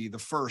to be the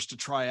first to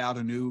try out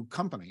a new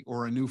company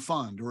or a new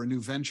fund or a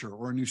new venture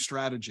or a new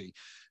strategy,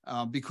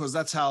 because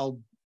that's how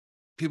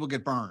people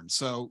get burned.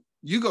 So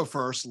you go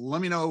first.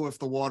 Let me know if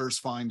the water's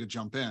fine to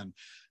jump in.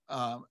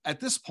 At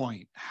this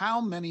point,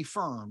 how many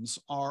firms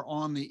are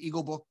on the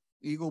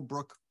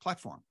Eaglebrook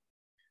platform?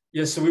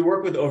 Yes, so we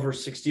work with over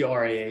 60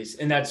 RIAs,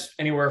 and that's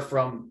anywhere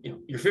from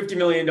your $50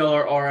 million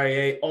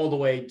RIA all the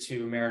way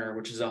to Mariner,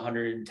 which is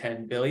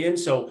 $110 billion.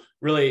 So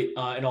really,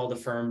 in all the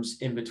firms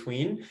in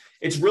between,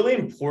 it's really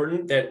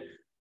important that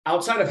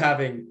outside of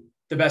having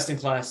the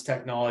best-in-class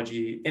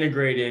technology,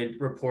 integrated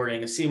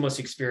reporting, a seamless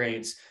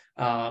experience,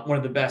 one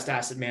of the best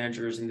asset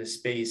managers in this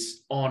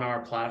space on our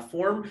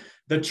platform,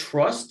 the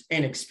trust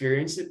and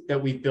experience that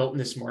we've built in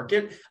this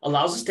market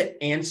allows us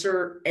to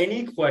answer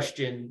any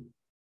question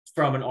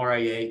from an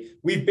RIA.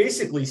 We've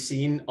basically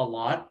seen a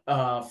lot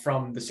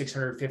from the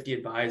 650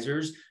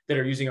 advisors that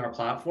are using our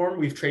platform.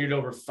 We've traded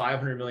over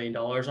 $500 million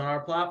on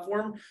our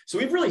platform. So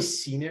we've really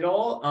seen it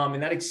all.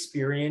 And that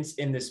experience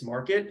in this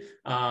market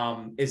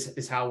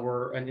is how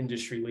we're an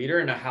industry leader,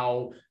 and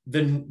how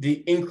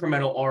the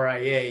incremental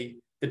RIA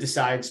that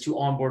decides to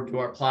onboard to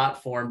our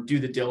platform, do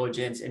the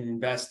diligence, and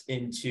invest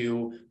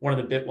into one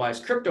of the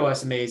Bitwise crypto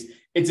SMAs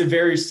it's a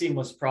very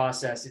seamless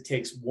process. It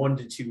takes 1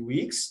 to 2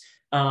 weeks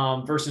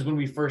versus when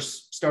we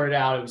first started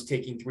out, it was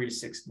taking 3 to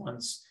 6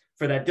 months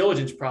for that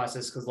diligence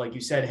process. Because like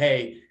you said,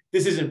 hey,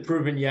 this isn't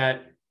proven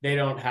yet. They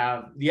don't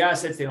have the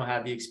assets. They don't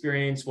have the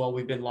experience. Well,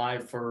 we've been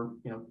live for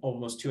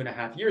almost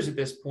 2.5 years at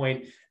this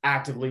point,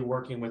 actively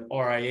working with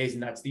RIAs,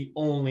 and that's the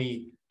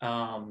only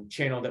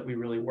channel that we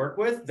really work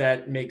with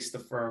that makes the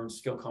firms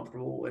feel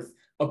comfortable with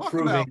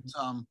approving.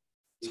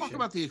 Talk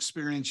about the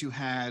experience you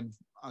had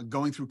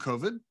going through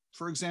COVID,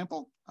 for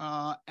example,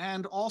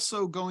 and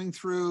also going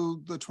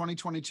through the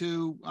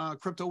 2022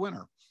 crypto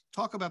winter.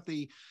 Talk about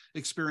the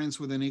experience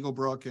within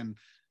Eaglebrook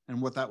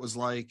and what that was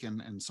like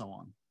and so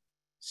on.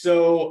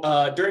 So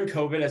during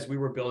COVID, as we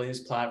were building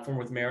this platform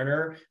with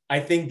Mariner, I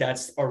think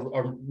that's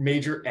our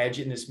major edge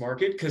in this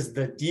market, because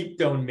the deep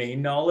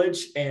domain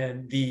knowledge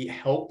and the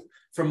help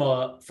from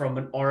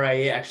an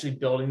RIA actually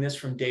building this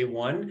from day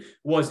one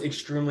was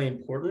extremely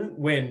important.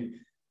 When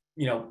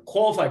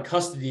qualified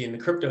custody in the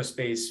crypto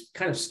space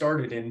kind of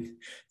started in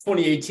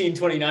 2018,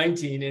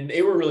 2019, and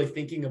they were really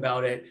thinking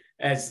about it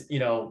as,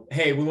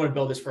 hey, we want to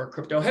build this for a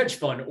crypto hedge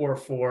fund or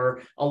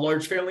for a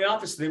large family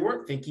office. They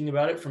weren't thinking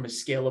about it from a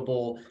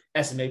scalable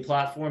SMA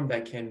platform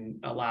that can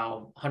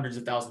allow hundreds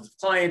of thousands of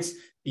clients,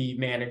 be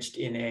managed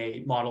in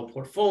a model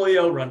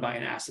portfolio run by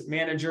an asset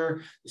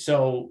manager.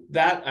 So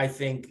that, I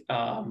think,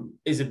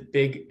 is a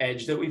big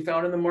edge that we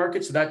found in the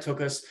market. So that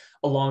took us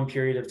a long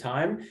period of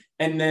time.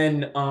 And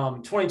then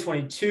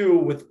 2022,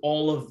 with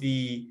all of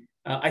the,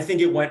 I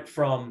think it went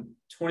from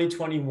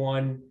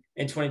 2021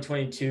 and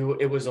 2022,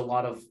 it was a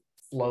lot of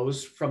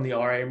flows from the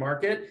RIA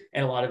market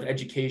and a lot of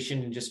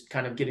education and just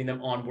kind of getting them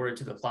onboarded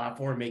to the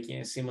platform, making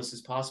it as seamless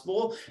as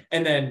possible.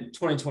 And then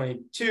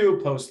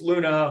 2022, post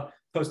Luna,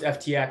 post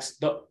FTX,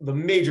 the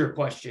major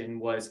question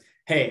was,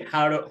 hey,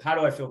 how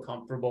do I feel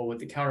comfortable with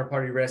the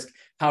counterparty risk?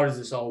 How does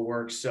this all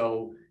work?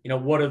 So,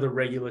 what are the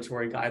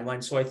regulatory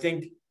guidelines? So I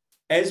think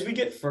as we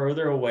get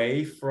further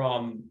away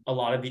from a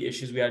lot of the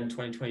issues we had in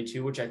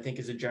 2022, which I think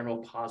is a general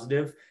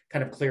positive,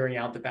 kind of clearing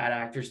out the bad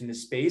actors in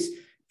this space,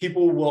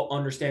 people will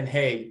understand,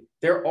 hey,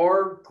 there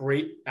are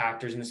great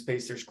actors in this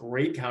space. There's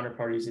great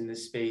counterparties in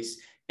this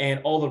space, and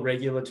all the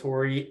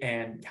regulatory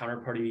and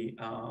counterparty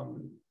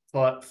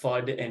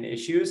FUD and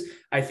issues,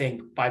 I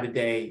think by the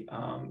day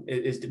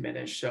is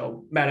diminished.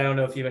 So Matt, I don't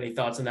know if you have any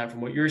thoughts on that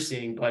from what you're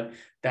seeing, but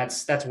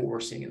that's what we're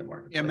seeing in the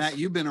marketplace. Yeah, Matt,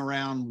 you've been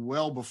around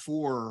well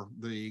before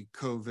the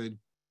COVID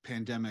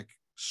pandemic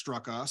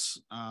struck us.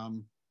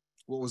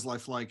 What was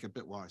life like at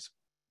Bitwise?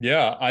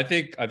 Yeah, I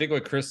think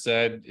what Chris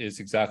said is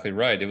exactly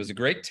right. It was a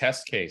great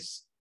test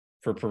case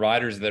for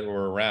providers that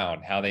were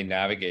around, how they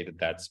navigated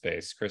that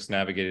space. Chris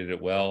navigated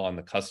it well on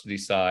the custody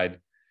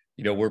side.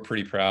 We're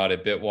pretty proud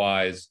at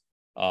Bitwise.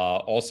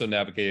 Also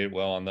navigated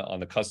well on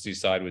the custody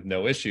side with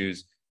no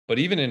issues. But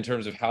even in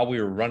terms of how we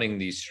were running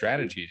these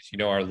strategies,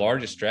 our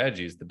largest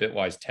strategy is the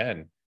Bitwise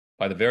 10.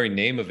 By the very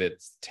name of it,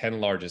 it's 10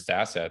 largest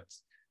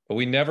assets. But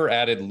we never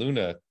added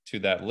Luna to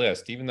that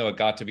list, even though it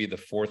got to be the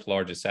 4th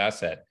largest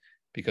asset,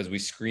 because we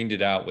screened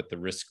it out with the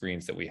risk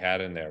screens that we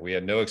had in there. We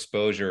had no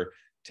exposure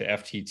to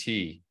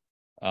FTT,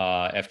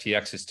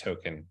 FTX's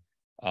token.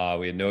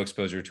 We had no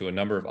exposure to a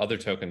number of other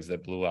tokens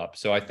that blew up.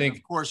 So I think,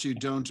 of course, you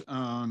don't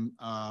own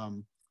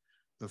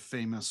the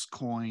famous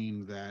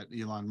coin that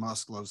Elon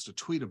Musk loves to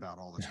tweet about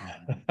all the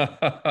time.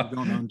 You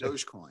don't own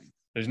Dogecoin.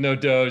 There's no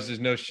Doge, there's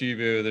no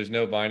Shibu, there's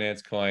no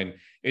Binance coin.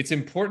 It's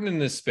important in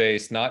this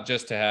space not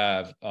just to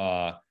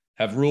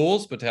have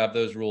rules, but to have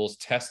those rules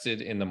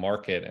tested in the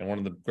market. And one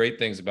of the great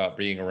things about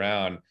being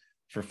around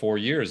for 4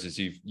 years is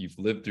you've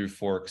lived through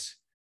forks,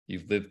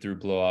 you've lived through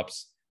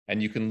blowups,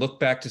 and you can look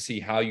back to see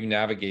how you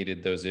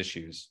navigated those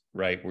issues,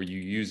 right? Were you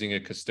using a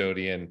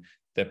custodian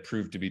that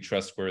proved to be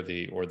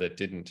trustworthy or that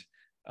didn't?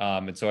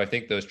 And so I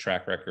think those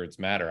track records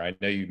matter. I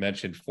know you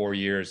mentioned 4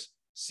 years,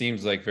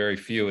 seems like very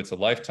few. It's a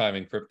lifetime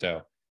in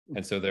crypto.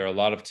 And so there are a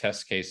lot of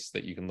test cases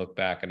that you can look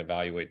back and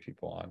evaluate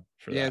people on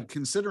for that. Yeah,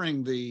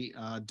 considering the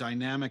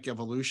dynamic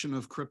evolution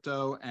of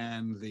crypto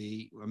and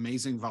the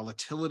amazing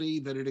volatility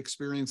that it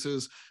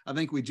experiences, I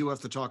think we do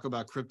have to talk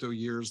about crypto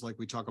years like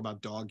we talk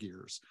about dog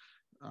years,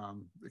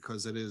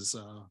 because it is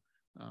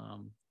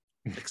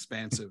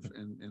expansive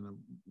in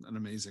an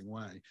amazing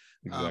way.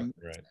 Exactly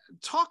right.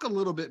 Talk a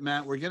little bit,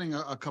 Matt. We're getting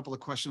a couple of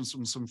questions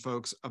from some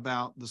folks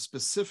about the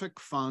specific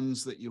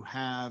funds that you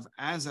have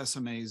as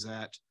SMAs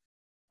at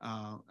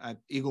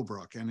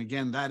Eaglebrook. And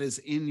again, that is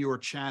in your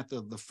chat.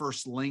 The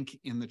first link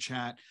in the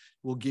chat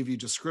will give you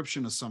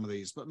description of some of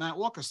these. But Matt,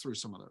 walk us through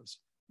some of those.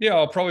 Yeah,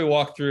 I'll probably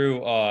walk through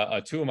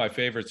 2 of my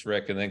favorites,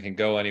 Rick, and then can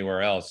go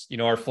anywhere else.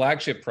 Our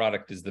flagship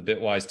product is the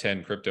Bitwise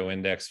 10 Crypto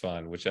Index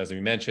Fund, which, as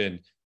we mentioned,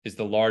 is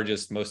the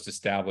largest, most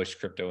established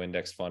crypto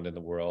index fund in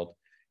the world.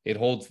 It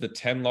holds the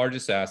 10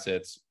 largest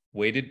assets,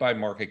 weighted by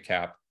market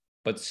cap,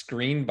 but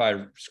screened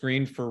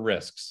for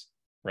risks,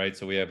 right?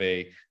 So we have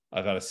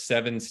about a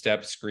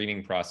 7-step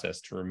screening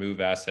process to remove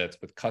assets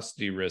with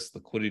custody risk,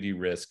 liquidity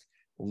risk,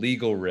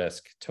 legal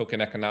risk, token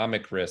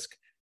economic risk,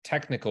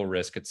 technical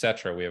risk, et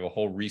cetera. We have a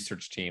whole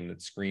research team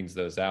that screens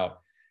those out.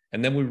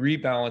 And then we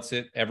rebalance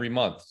it every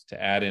month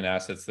to add in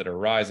assets that are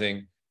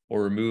rising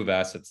or remove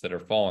assets that are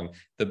falling.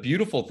 The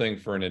beautiful thing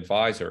for an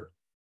advisor,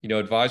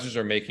 advisors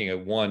are making a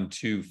 1,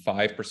 2,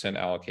 5%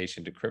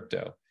 allocation to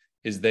crypto,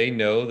 is they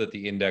know that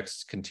the index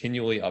is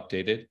continually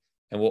updated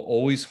and will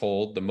always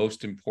hold the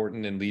most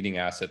important and leading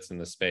assets in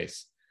the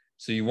space.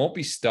 So you won't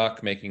be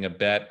stuck making a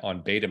bet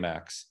on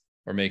Betamax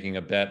or making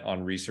a bet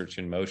on research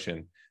in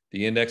motion.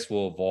 The index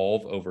will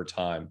evolve over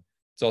time.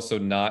 It's also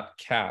not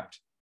capped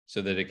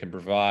so that it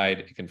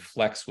can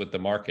flex with the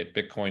market.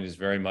 Bitcoin is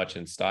very much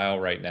in style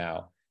right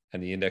now,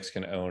 and the index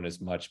can own as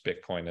much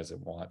Bitcoin as it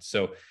wants.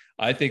 So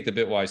I think the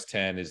Bitwise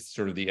 10 is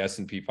sort of the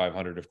S&P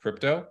 500 of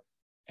crypto,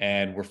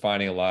 and we're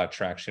finding a lot of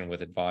traction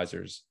with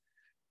advisors.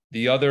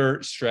 The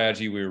other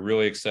strategy we were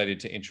really excited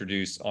to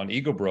introduce on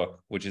Eaglebrook,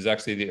 which is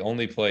actually the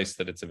only place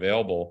that it's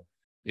available,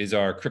 is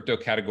our crypto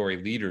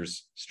category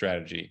leaders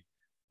strategy,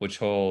 which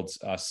holds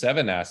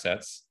 7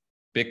 assets,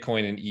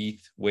 Bitcoin and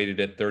ETH weighted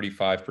at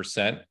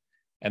 35%,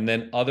 and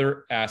then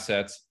other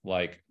assets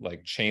like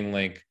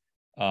Chainlink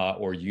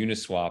or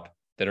Uniswap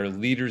that are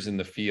leaders in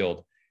the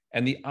field.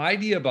 And the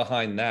idea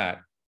behind that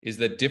is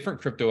that different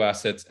crypto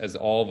assets, as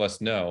all of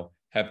us know,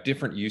 have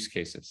different use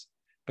cases.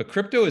 But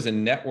crypto is a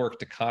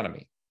networked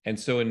economy. And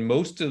so in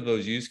most of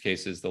those use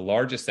cases, the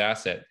largest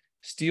asset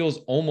steals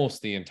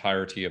almost the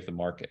entirety of the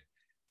market.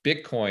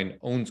 Bitcoin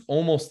owns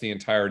almost the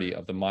entirety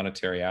of the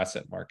monetary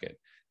asset market.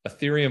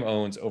 Ethereum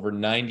owns over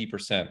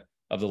 90%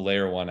 of the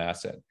layer 1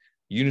 asset.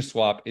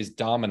 Uniswap is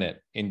dominant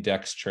in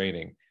DEX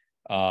trading.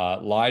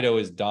 Lido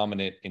is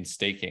dominant in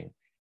staking.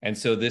 And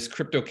so this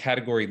crypto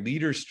category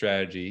leader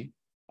strategy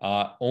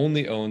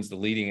only owns the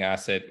leading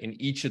asset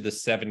in each of the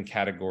 7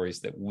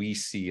 categories that we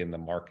see in the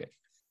market.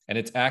 And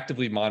it's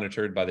actively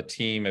monitored by the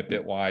team at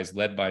Bitwise,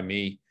 led by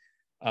me,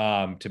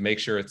 to make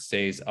sure it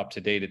stays up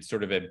to date. It's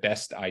sort of a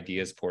best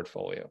ideas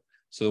portfolio.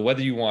 So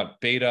whether you want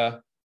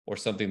beta or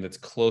something that's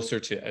closer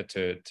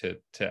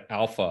to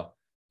alpha,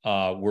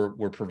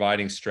 we're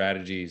providing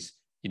strategies,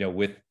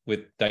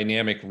 with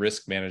dynamic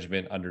risk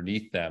management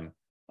underneath them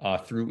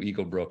through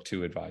Eaglebrook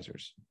to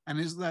advisors. And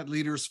is that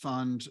leaders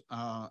fund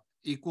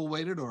equal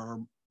weighted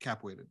or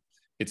cap weighted?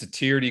 It's a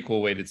tiered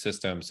equal weighted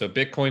system. So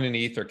Bitcoin and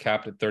ETH are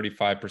capped at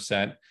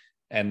 35%.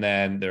 And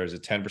then there's a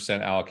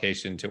 10%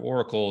 allocation to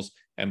oracles.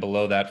 And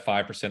below that,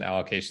 5%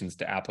 allocations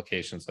to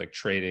applications like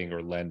trading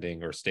or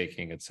lending or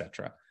staking, et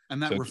cetera.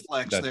 And that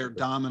reflects their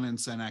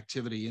dominance and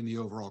activity in the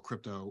overall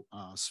crypto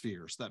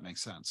spheres. That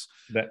makes sense.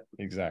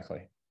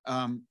 Exactly.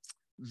 And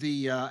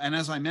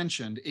as I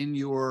mentioned, in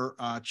your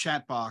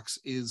chat box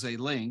is a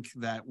link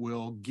that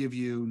will give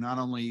you not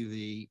only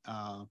the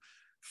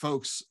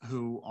folks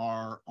who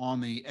are on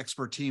the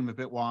expert team at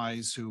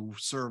Bitwise who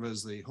serve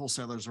as the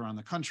wholesalers around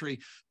the country,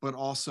 but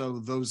also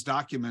those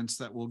documents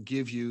that will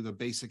give you the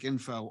basic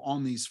info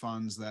on these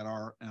funds that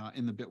are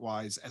in the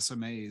Bitwise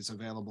SMAs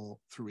available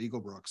through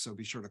Eaglebrook. So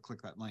be sure to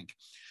click that link.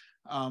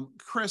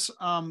 Chris,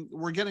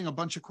 we're getting a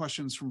bunch of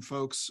questions from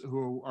folks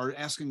who are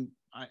asking,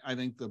 I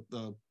think,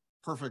 the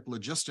perfect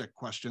logistic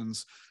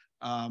questions.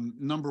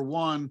 Number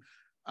one,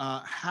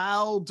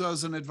 how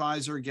does an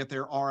advisor get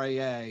their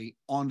RIA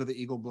onto the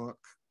Eaglebrook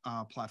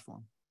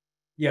platform?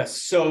 Yes,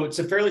 so it's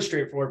a fairly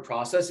straightforward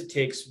process. It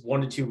takes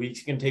 1 to 2 weeks.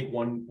 It can take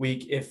 1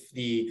 week if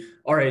the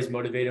RIA is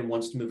motivated and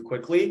wants to move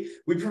quickly.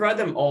 We provide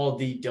them all of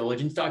the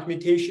diligence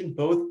documentation,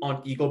 both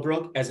on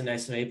Eaglebrook as an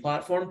SMA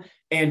platform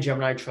and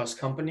Gemini Trust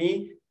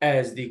Company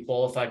as the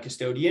qualified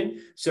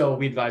custodian. So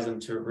we advise them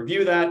to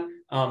review that.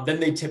 Then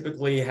they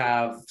typically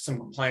have some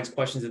compliance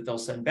questions that they'll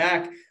send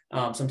back.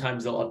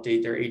 Sometimes they'll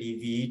update their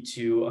ADV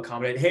to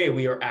accommodate, hey,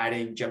 we are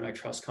adding Gemini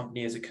Trust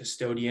Company as a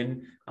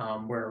custodian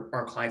where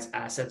our clients'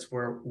 assets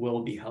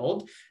will be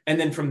held. And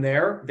then from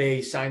there,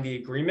 they sign the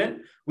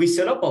agreement. We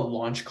set up a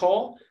launch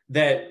call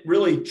that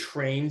really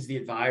trains the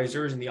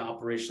advisors and the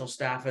operational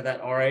staff of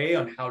that RIA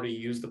on how to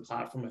use the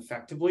platform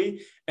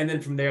effectively. And then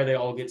from there, they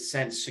all get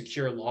sent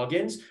secure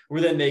logins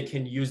where then they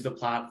can use the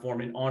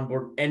platform and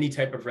onboard any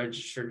type of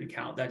registered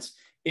account. That's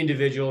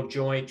individual,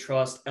 joint,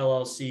 trust,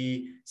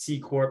 LLC, C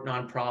Corp,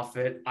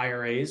 nonprofit,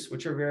 IRAs,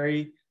 which are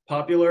very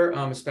popular,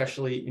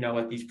 especially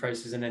at these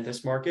prices and in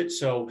this market.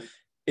 So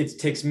it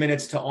takes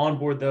minutes to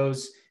onboard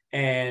those.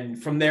 And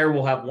from there,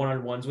 we'll have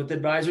one-on-ones with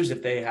advisors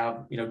if they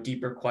have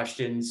deeper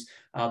questions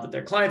that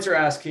their clients are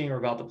asking or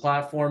about the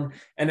platform.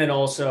 And then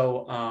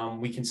also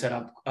we can set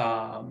up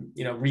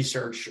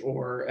research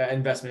or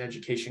investment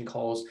education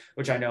calls,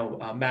 which I know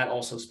Matt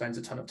also spends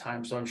a ton of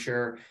time. So I'm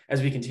sure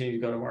as we continue to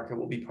go to market,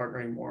 we'll be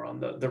partnering more on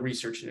the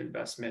research and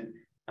investment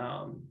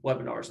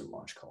webinars and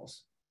launch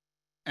calls.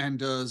 And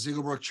does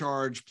Eaglebrook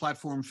charge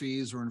platform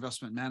fees or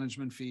investment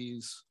management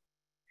fees?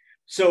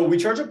 So we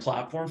charge a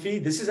platform fee.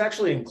 This is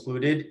actually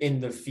included in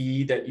the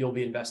fee that you'll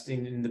be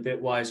investing in the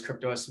Bitwise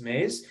crypto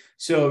SMAs.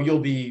 So you'll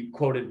be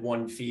quoted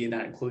one fee, and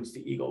that includes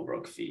the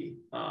Eaglebrook fee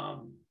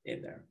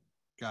in there.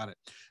 Got it.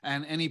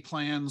 And any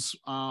plans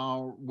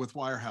with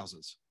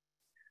wirehouses?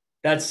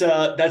 That's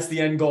the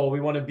end goal.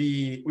 We want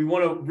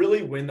to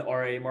really win the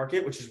RIA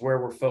market, which is where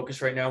we're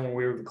focused right now when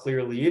we're the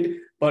clear lead.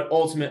 But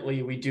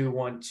ultimately, we do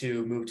want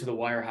to move to the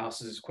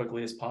wirehouses as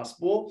quickly as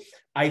possible.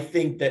 I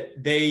think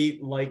that they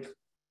like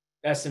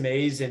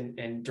SMAs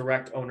and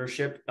direct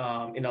ownership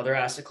in other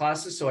asset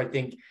classes. So I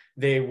think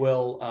they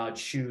will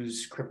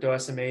choose crypto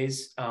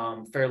SMAs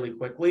fairly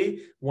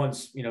quickly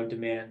once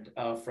demand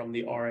from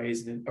the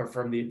RAs or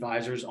from the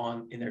advisors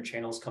in their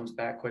channels comes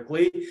back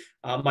quickly.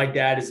 My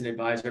dad is an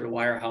advisor to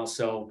Wirehouse,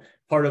 so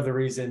part of the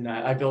reason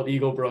that I built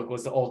Eaglebrook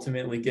was to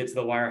ultimately get to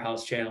the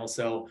Wirehouse channel.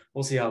 So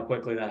we'll see how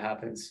quickly that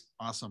happens.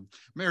 Awesome.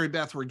 Mary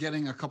Beth, we're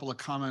getting a couple of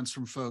comments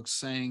from folks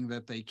saying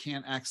that they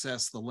can't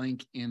access the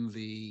link in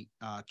the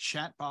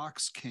chat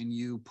box. Can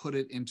you put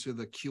it into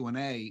the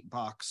Q&A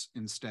box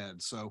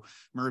instead? So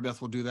Mary Beth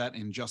will do that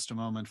in just a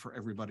moment for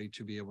everybody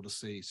to be able to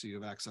see, so you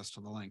have access to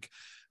the link.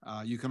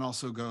 You can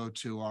also go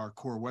to our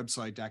core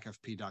website,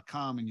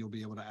 dacfp.com, and you'll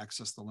be able to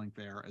access the link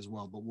there as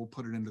well, but we'll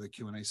put it into the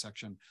Q&A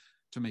section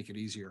to make it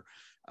easier.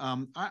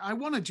 I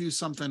want to do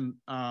something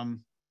that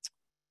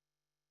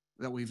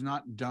we've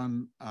not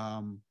done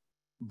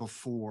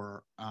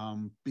before,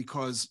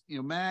 because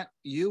Matt,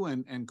 you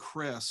and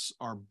Chris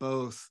are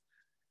both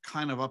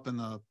kind of up in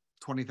the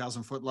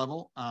 20,000 foot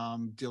level,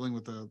 dealing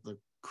with the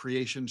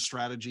creation,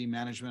 strategy,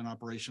 management,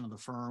 operation of the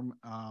firm.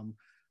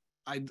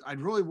 I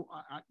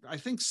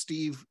think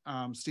Steve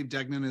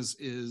Degnan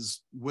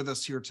is with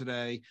us here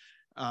today.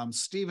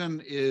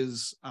 Stephen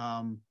is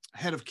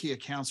head of key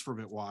accounts for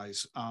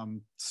Bitwise.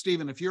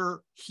 Stephen, if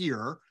you're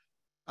here,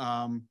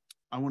 I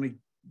want to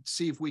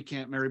see if we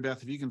can't, Mary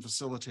Beth, if you can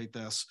facilitate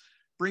this,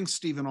 bring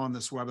Stephen on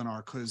this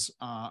webinar, because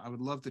I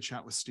would love to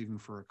chat with Stephen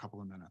for a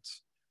couple of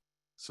minutes.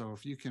 So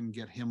if you can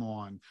get him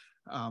on.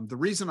 The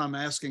reason I'm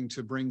asking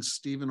to bring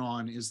Stephen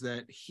on is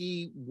that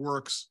he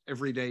works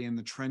every day in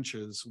the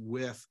trenches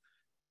with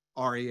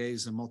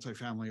REAs and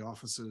multifamily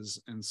offices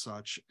and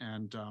such.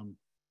 And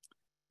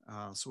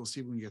so we'll see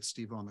if we can get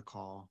Steve on the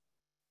call.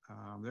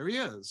 There he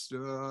is,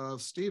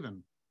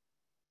 Stephen.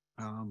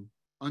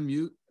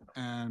 Unmute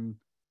and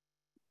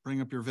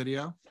bring up your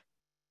video.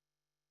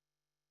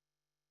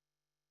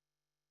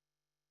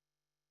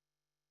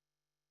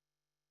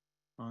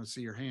 Oh, I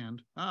see your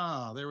hand.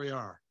 Ah, there we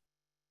are.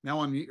 Now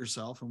unmute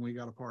yourself and we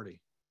got a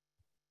party.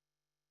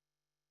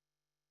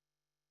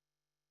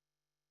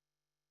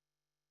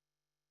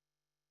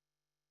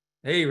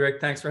 Hey, Rick,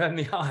 thanks for having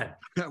me on.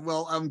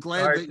 Well, I'm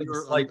glad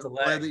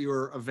that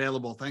you're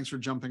available. Thanks for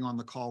jumping on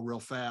the call real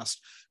fast.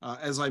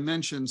 As I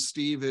mentioned,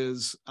 Steve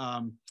is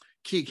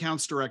key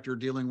accounts director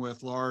dealing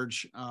with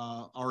large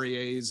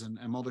REAs and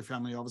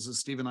multifamily offices.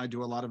 Steve and I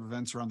do a lot of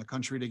events around the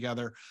country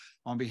together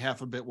on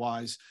behalf of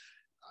Bitwise.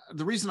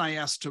 The reason I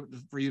asked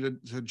for you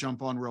to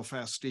jump on real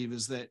fast, Steve,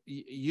 is that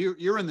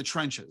you're in the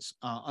trenches,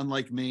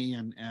 unlike me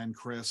and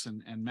Chris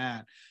and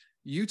Matt.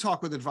 You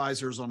talk with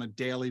advisors on a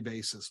daily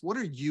basis. What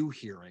are you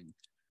hearing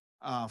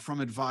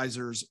from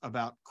advisors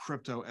about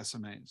crypto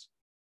SMAs?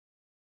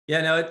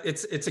 Yeah, no,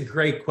 it's a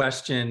great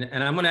question,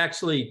 and I'm going to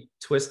actually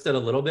twist it a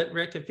little bit,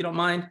 Rick, if you don't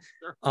mind.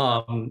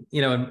 Sure.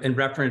 In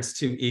reference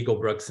to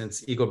Eaglebrook,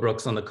 since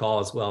Eaglebrook's on the call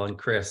as well, and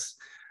Chris.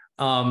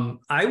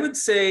 I would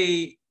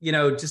say,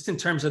 just in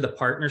terms of the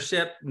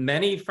partnership,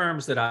 many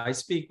firms that I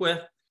speak with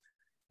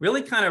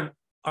really kind of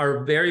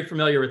are very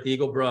familiar with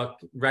Eaglebrook,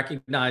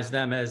 recognize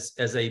them as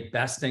a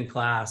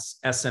best-in-class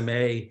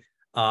SMA,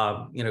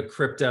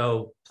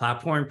 crypto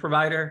platform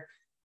provider.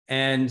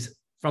 And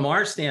from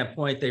our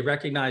standpoint, they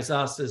recognize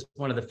us as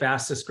one of the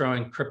fastest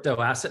growing crypto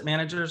asset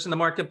managers in the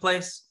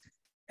marketplace.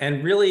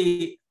 And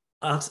really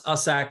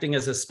us acting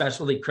as a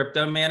specialty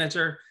crypto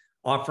manager,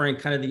 offering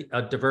kind of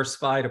the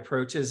diversified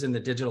approaches in the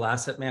digital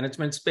asset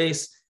management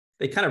space.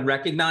 They kind of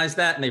recognize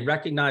that, and they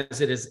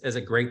recognize it as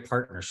a great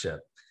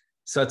partnership.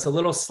 So it's a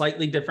little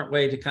slightly different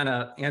way to kind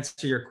of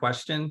answer your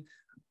question.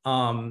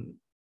 And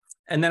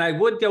then I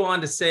would go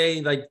on to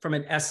say, like, from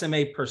an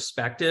SMA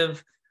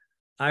perspective,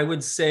 I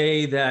would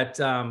say that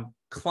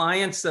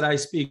clients that I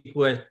speak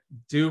with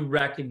do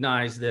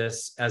recognize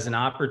this as an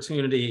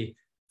opportunity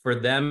for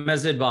them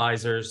as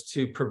advisors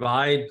to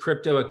provide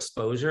crypto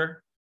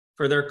exposure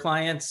for their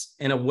clients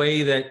in a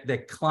way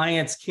that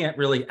clients can't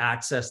really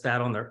access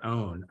that on their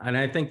own. And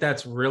I think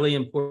that's really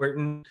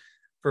important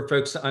for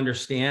folks to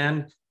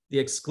understand the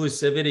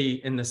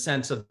exclusivity in the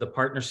sense of the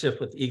partnership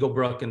with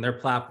Eaglebrook and their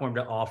platform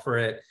to offer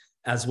it,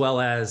 as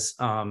well as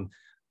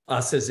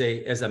us as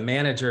a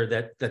manager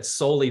that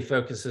solely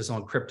focuses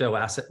on crypto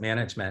asset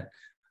management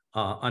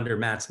under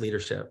Matt's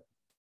leadership.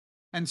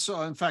 And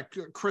so, in fact,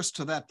 Chris,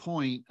 to that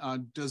point,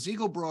 does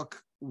Eaglebrook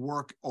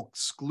work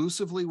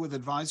exclusively with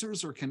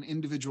advisors, or can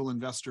individual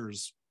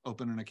investors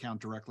open an account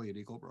directly at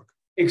Eaglebrook?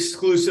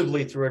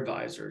 Exclusively through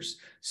advisors.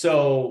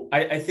 So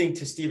I think,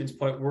 to Stephen's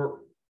point,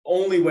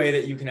 only way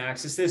that you can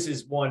access this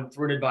is one,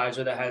 through an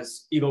advisor that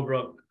has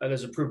Eaglebrook,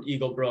 that's approved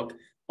Eaglebrook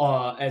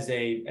as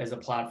a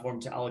platform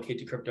to allocate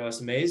to crypto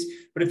SMAs.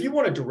 But if you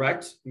want a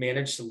direct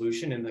managed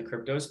solution in the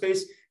crypto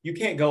space, you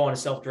can't go on a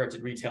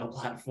self-directed retail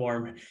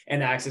platform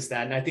and access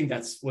that. And I think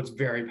that's what's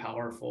very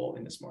powerful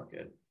in this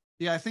market.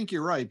 Yeah, I think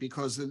you're right,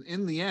 because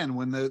in the end,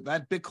 when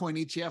that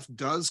Bitcoin ETF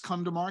does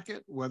come to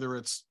market, whether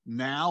it's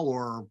now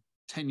or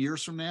 10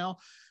 years from now,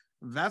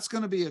 that's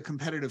going to be a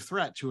competitive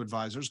threat to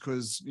advisors,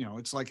 because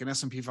it's like an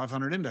S&P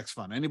 500 index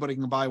fund. Anybody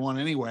can buy one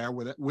anywhere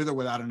with or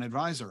without an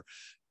advisor.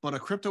 But a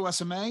crypto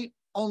SMA,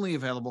 only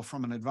available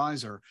from an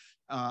advisor.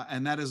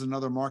 And that is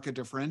another market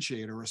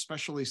differentiator,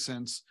 especially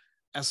since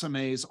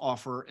SMAs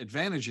offer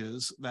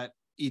advantages that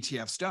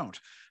ETFs don't.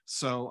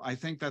 So I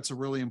think that's a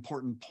really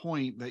important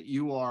point, that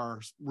you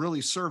are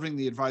really serving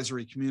the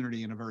advisory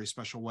community in a very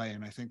special way.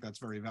 And I think that's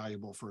very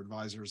valuable for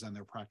advisors and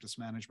their practice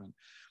management.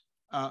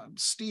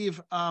 Steve,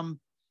 I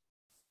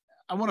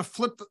want to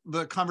flip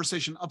the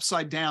conversation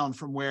upside down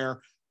from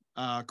where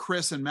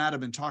Chris and Matt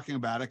have been talking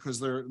about it, because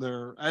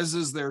they're as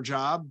is their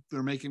job.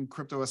 They're making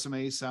crypto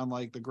SMAs sound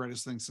like the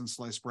greatest thing since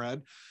sliced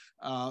bread.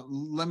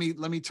 Let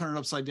me turn it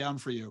upside down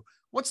for you.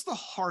 What's the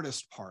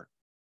hardest part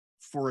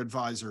for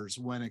advisors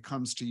when it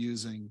comes to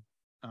using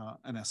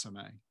an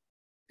SMA?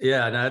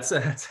 Yeah, no,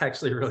 that's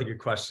actually a really good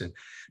question.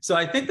 So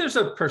I think there's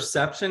a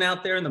perception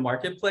out there in the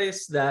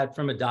marketplace that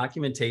from a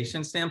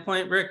documentation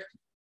standpoint, Rick,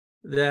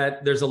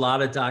 that there's a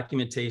lot of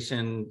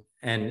documentation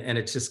and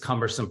it's just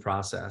cumbersome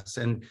process.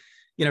 And,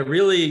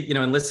 really,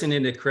 in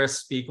listening to Chris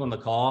speak on the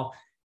call,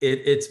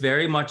 it's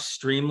very much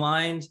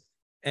streamlined.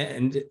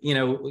 And,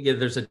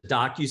 there's a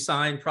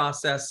DocuSign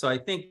process. So I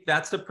think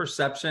that's the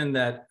perception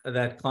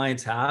that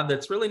clients have.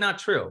 That's really not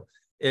true.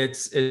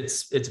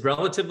 It's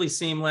relatively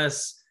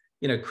seamless.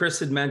 Chris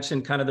had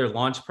mentioned kind of their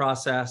launch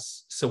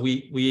process. So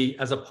we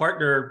as a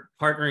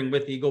partnering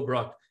with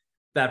Eaglebrook,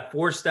 that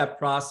 4-step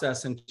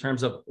process in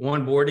terms of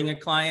onboarding a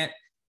client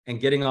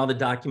and getting all the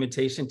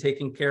documentation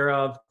taken care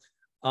of,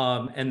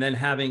 and then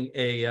having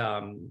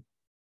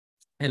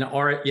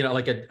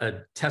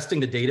testing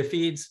the data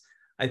feeds.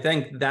 I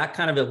think that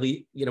kind of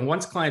elite,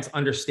 once clients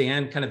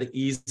understand kind of the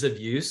ease of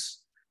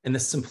use and the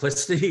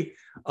simplicity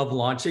of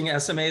launching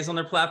SMAs on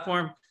their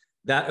platform,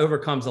 that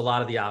overcomes a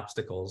lot of the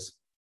obstacles.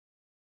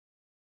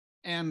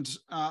 And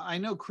I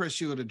know, Chris,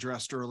 you had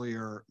addressed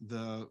earlier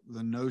the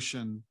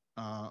notion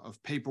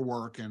of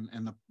paperwork and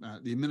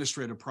the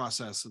administrative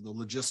process of the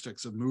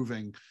logistics of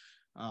moving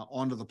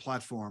onto the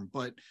platform.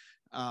 But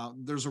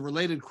there's a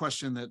related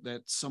question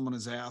that someone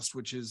has asked,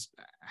 which is,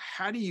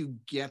 how do you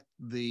get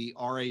the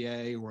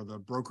RIA or the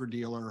broker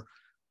dealer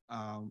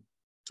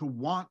to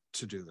want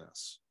to do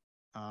this?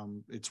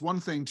 It's one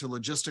thing to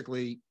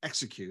logistically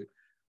execute,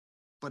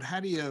 but how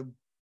do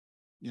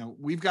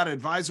we've got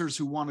advisors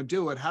who want to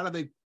do it. How do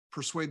they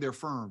persuade their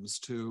firms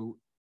to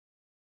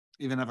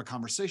even have a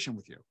conversation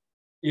with you?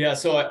 Yeah,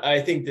 so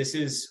I think this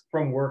is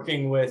from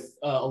working with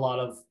a lot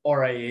of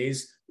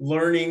RIAs,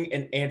 learning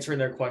and answering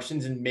their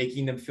questions and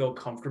making them feel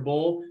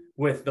comfortable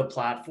with the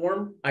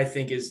platform. I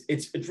think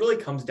it really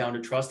comes down to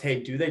trust.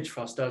 Hey, do they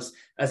trust us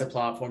as a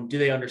platform? Do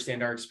they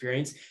understand our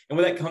experience? And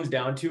what that comes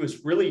down to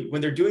is really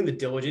when they're doing the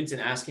diligence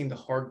and asking the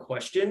hard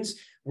questions,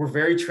 we're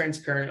very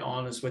transparent and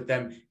honest with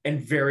them and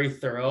very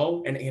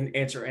thorough and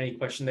answer any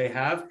question they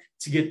have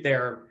to get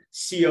their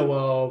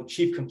COO,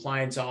 Chief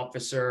Compliance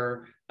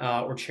Officer,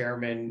 or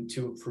chairman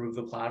to approve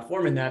the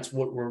platform. And that's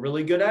what we're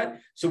really good at.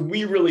 So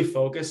we really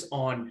focus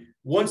on,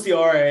 once the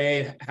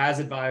RIA has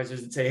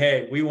advisors that say,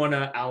 hey, we want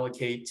to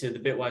allocate to the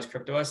Bitwise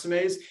crypto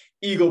SMAs,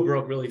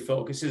 Eaglebrook really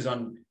focuses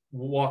on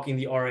walking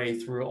the RIA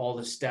through all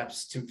the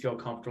steps to feel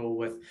comfortable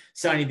with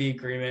signing the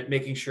agreement,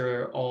 making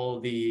sure all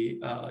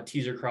the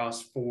T's are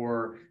crossed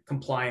for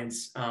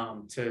compliance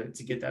to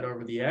get that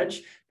over the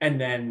edge. And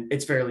then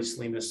it's fairly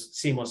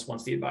seamless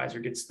once the advisor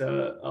gets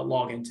the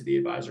login to the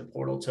advisor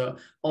portal to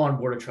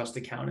onboard a trust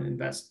account and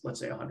invest,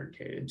 let's say,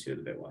 $100K into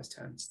the Bitwise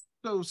 10.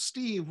 So,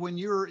 Steve, when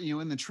you're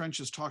in the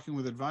trenches talking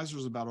with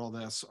advisors about all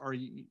this,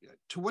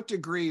 to what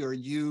degree are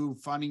you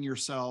finding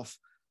yourself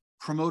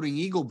promoting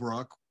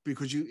Eaglebrook?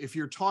 Because if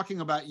you're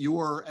talking about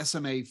your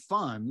SMA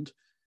fund,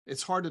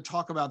 it's hard to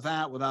talk about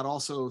that without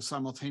also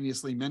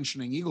simultaneously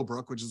mentioning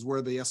Eaglebrook, which is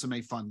where the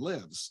SMA fund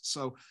lives.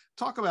 So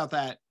talk about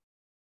that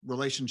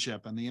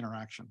relationship and the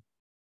interaction.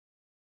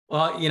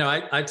 Well,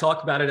 I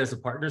talk about it as a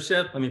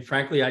partnership. I mean,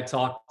 frankly, I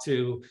talk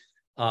to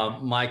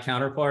my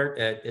counterpart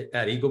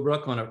at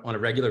Eaglebrook on a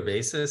regular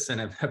basis, and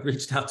I've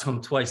reached out to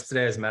him twice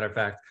today, as a matter of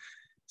fact.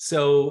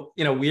 So,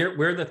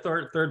 we're the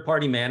third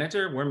party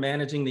manager. We're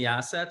managing the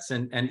assets,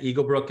 and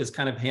Eaglebrook is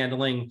kind of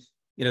handling,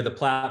 the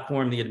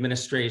platform, the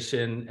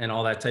administration, and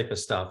all that type of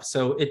stuff.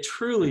 So it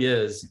truly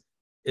is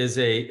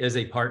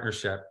a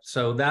partnership.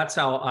 So that's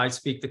how I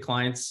speak to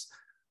clients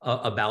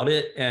about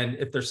it. And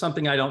if there's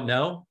something I don't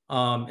know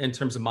in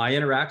terms of my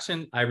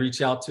interaction, I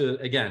reach out to,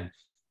 again,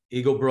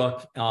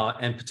 Eaglebrook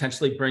and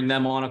potentially bring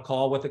them on a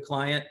call with a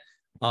client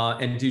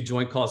and do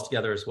joint calls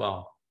together as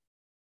well.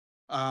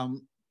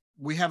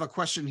 We have a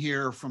question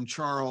here from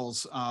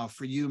Charles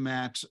for you,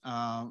 Matt.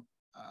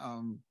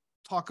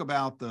 Talk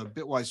about the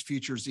Bitwise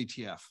Futures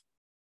ETF.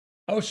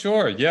 Oh,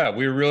 sure. Yeah,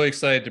 we're really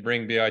excited to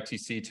bring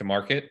BITC to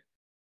market.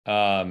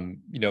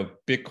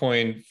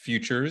 Bitcoin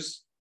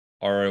futures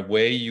are a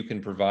way you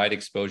can provide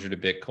exposure to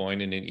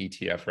Bitcoin in an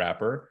ETF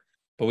wrapper.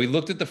 But we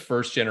looked at the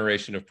first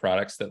generation of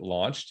products that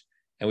launched,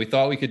 And we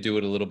thought we could do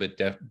it a little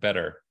bit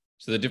better.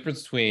 So the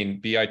difference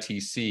between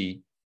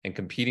BITC and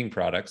competing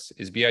products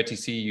is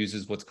BITC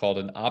uses what's called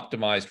an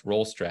optimized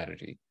roll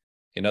strategy.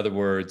 In other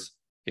words,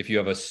 if you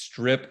have a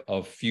strip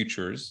of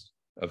futures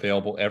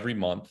available every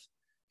month,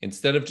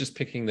 instead of just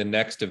picking the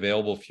next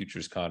available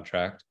futures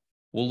contract,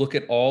 we'll look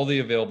at all the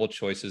available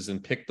choices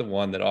and pick the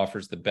one that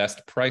offers the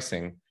best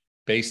pricing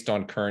based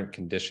on current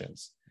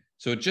conditions.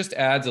 So it just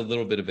adds a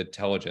little bit of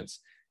intelligence.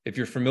 If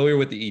you're familiar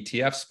with the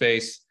ETF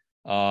space,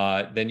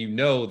 then you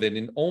know that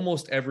in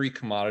almost every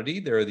commodity,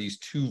 there are these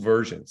two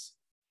versions.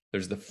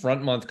 There's the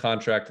front month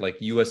contract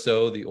like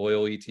USO, the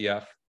oil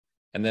ETF,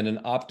 and then an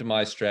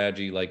optimized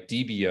strategy like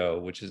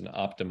DBO, which is an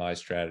optimized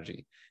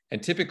strategy.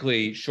 And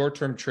typically,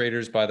 short-term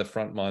traders buy the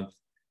front month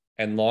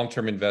and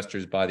long-term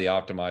investors buy the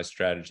optimized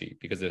strategy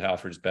because it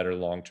offers better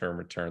long-term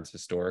returns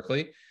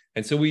historically.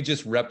 And so we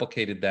just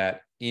replicated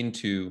that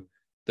into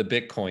the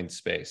Bitcoin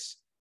space.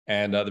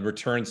 And the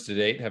returns to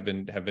date have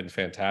been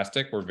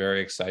fantastic. We're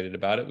very excited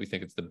about it. We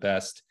think it's the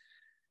best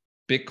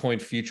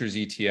Bitcoin futures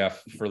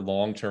ETF for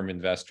long-term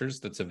investors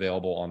that's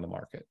available on the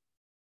market.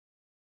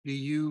 Do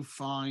you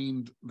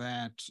find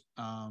that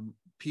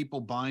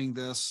people buying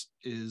this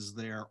is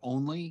their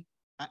only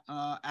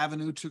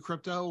avenue to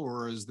crypto,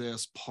 or is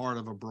this part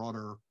of a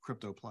broader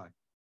crypto play?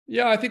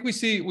 Yeah, I think we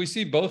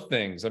see both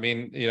things. I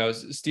mean, you know,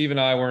 Steve and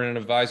I were in an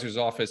advisor's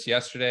office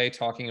yesterday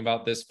talking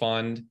about this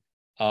fund.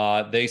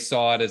 They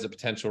saw it as a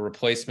potential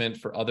replacement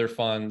for other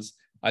funds.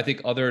 I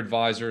think other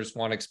advisors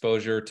want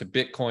exposure to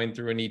Bitcoin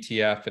through an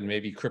ETF and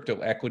maybe crypto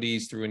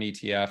equities through an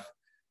ETF,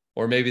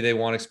 or maybe they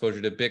want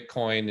exposure to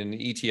Bitcoin in an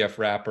ETF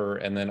wrapper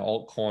and then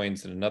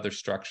altcoins in another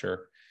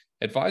structure.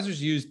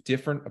 Advisors use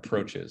different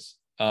approaches.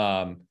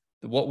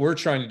 What we're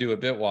trying to do at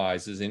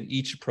Bitwise is in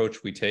each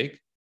approach we take,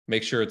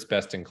 make sure it's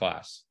best in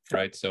class,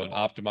 right? So an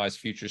optimized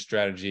future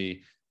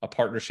strategy, a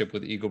partnership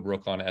with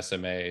Eaglebrook on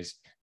SMAs,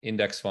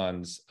 index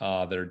funds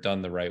that are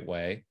done the right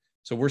way.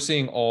 So we're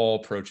seeing all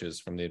approaches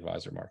from the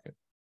advisor market.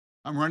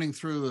 I'm running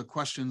through the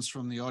questions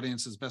from the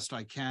audience as best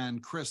I can.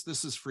 Chris,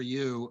 this is for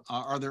you.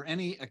 Are there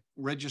any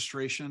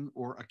registration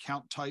or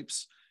account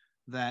types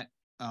that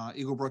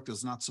Eaglebrook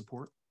does not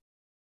support?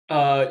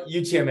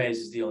 UTMAs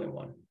is the only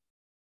one.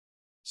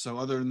 So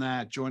other than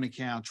that, joint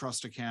account,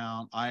 trust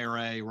account,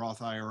 IRA,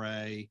 Roth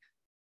IRA,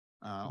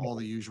 all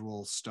the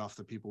usual stuff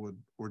that people would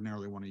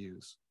ordinarily want to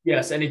use.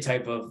 Yes, any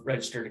type of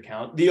registered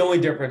account. The only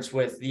difference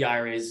with the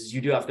IRAs is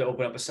you do have to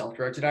open up a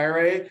self-directed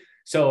IRA.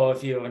 So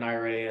if you have an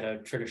IRA at a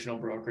traditional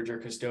brokerage or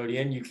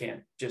custodian, you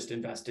can't just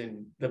invest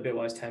in the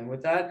Bitwise 10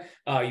 with that.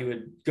 You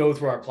would go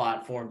through our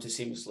platform to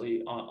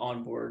seamlessly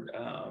onboard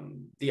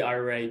the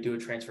IRA, do a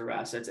transfer of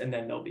assets, and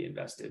then they'll be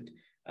invested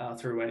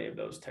through any of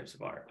those types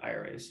of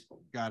IRAs.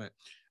 Got it.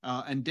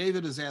 And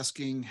David is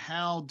asking,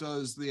 how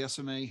does the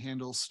SMA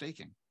handle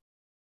staking?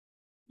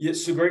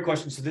 Yes, so great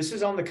question. So this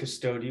is on the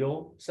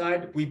custodial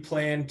side. We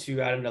plan to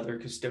add another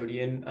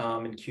custodian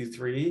in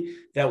Q3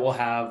 that will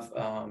have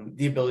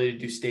the ability to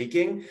do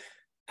staking.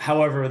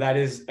 However, that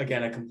is,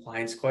 again, a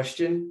compliance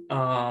question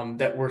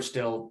that we're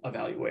still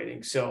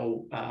evaluating.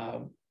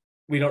 So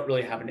we don't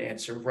really have an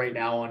answer right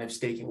now on if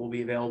staking will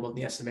be available in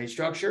the SMA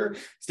structure.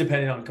 It's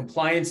dependent on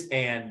compliance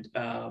and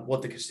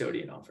what the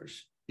custodian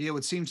offers. Yeah, it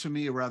would seem to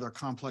me a rather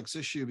complex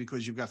issue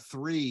because you've got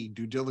three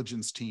due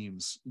diligence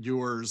teams: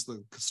 yours,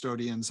 the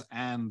custodians,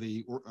 and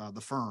the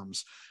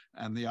firms,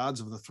 and the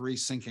odds of the three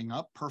syncing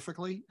up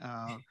perfectly.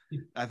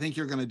 I think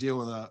you're going to deal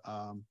with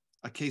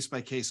a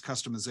case-by-case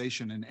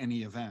customization in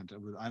any event.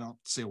 I don't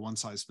see a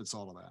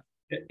one-size-fits-all of that.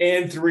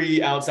 And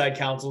three outside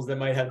counsels that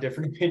might have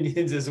different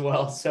opinions as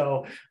well.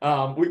 So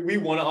we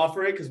want to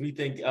offer it because we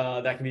think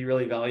that can be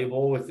really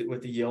valuable with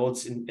the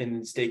yields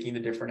in staking the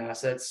different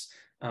assets.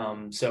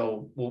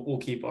 So we'll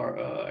keep our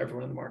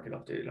everyone in the market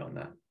updated on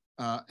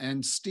that.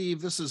 And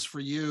Steve, this is for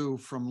you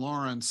from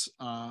Lawrence.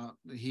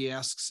 He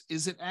asks,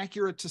 is it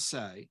accurate to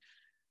say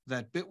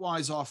that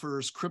Bitwise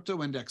offers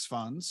crypto index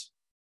funds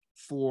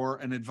for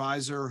an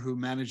advisor who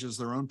manages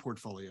their own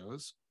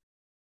portfolios,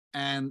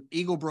 and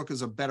Eaglebrook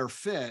is a better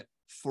fit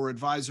for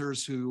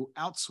advisors who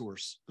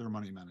outsource their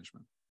money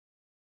management?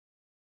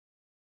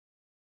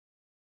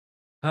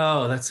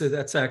 Oh,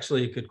 that's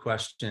actually a good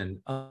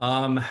question.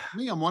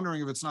 Me, I'm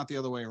wondering if it's not the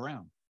other way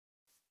around.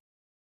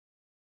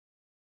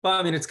 Well,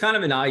 I mean, it's kind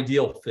of an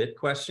ideal fit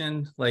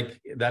question. Like,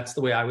 that's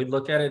the way I would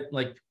look at it.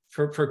 Like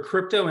for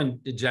crypto, and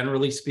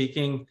generally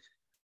speaking,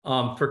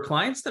 for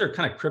clients that are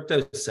kind of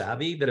crypto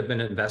savvy, that have been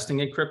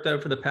investing in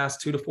crypto for the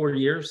past 2 to 4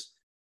 years,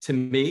 to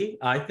me,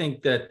 I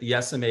think that the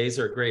SMAs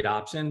are a great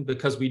option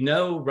because we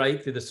know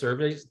right through the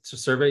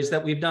surveys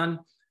that we've done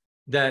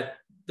that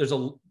there's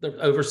over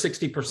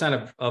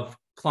 60% of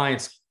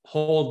clients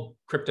hold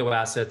crypto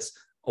assets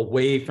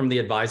away from the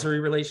advisory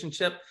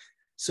relationship.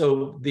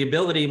 So the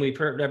ability, and we've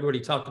heard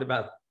everybody talk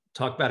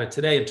about it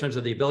today in terms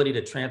of the ability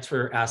to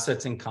transfer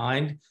assets in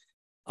kind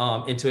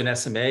into an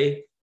SMA.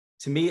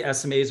 To me,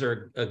 SMAs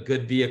are a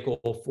good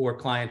vehicle for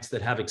clients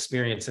that have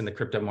experience in the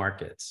crypto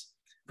markets.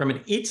 From an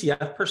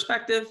ETF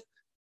perspective,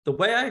 the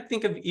way I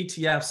think of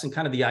ETFs and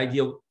kind of the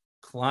ideal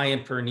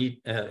client for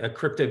a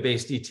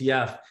crypto-based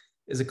ETF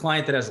is a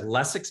client that has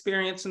less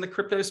experience in the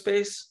crypto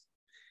space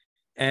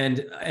and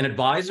an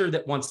advisor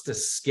that wants to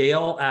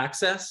scale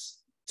access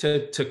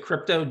to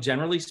crypto,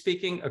 generally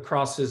speaking,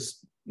 across his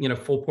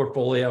full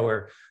portfolio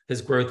or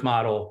his growth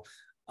model,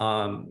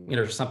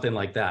 or something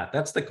like that.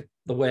 That's the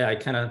way I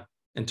kind of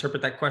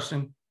interpret that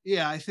question.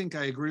 Yeah, I think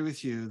I agree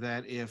with you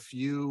that if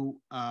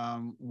you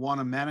want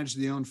to manage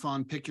the own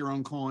fund, pick your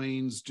own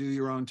coins, do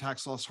your own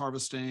tax loss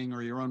harvesting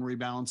or your own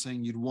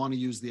rebalancing, you'd want to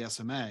use the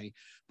SMA.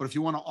 But if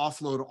you want to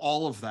offload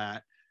all of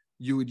that,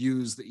 you would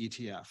use the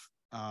ETF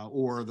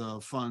or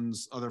the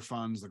funds, other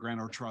funds, the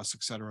grantor trust,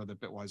 et cetera, that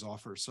Bitwise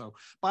offers. So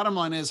bottom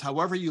line is,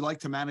 however you like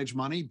to manage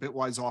money,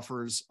 Bitwise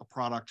offers a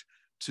product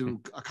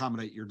to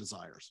accommodate your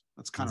desires.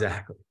 That's kind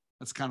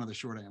of the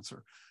short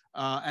answer.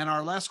 And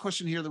our last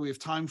question here that we have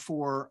time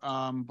for,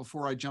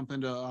 before I jump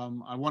into,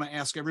 I want to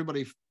ask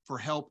everybody for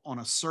help on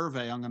a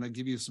survey. I'm going to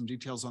give you some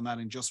details on that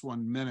in just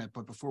 1 minute.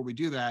 But before we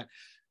do that,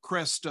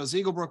 Chris, does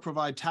Eaglebrook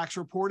provide tax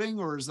reporting,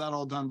 or is that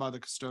all done by the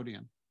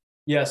custodian?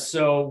 Yes,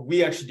 so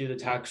we actually do the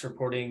tax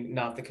reporting,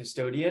 not the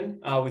custodian.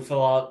 We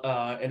fill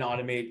out and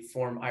automate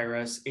Form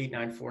IRS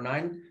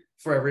 8949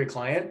 for every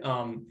client.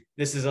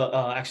 This is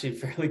actually a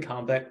fairly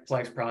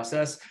complex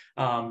process,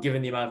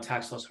 given the amount of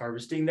tax loss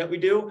harvesting that we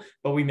do,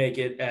 but we make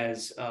it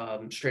as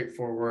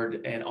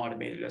straightforward and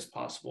automated as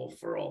possible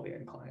for all the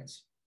end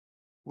clients.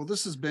 Well,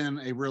 this has been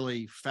a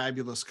really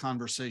fabulous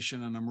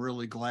conversation, and I'm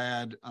really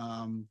glad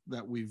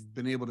that we've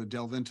been able to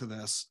delve into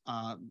this.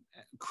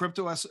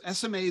 Crypto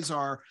SMAs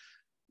are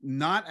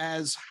not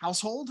as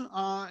household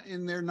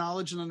in their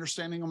knowledge and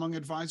understanding among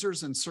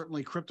advisors, and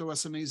certainly crypto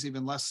SMAs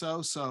even less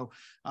so. So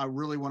I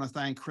really want to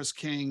thank Chris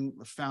King,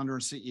 the founder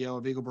and CEO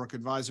of Eaglebrook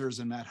Advisors,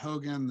 and Matt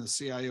Hogan, the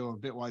CIO of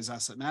Bitwise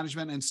Asset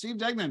Management, and Steve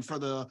Degnan for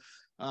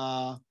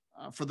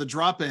the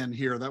drop-in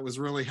here. That was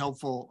really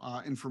helpful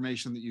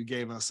information that you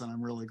gave us, and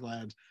I'm really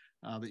glad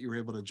that you were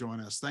able to join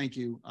us. Thank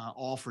you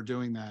all for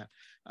doing that.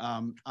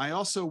 I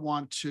also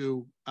want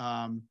to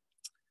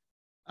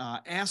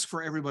ask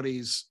for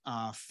everybody's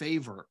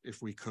favor,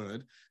 if we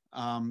could.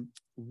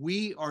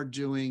 We are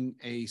doing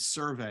a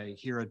survey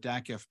here at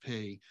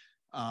DAC-FP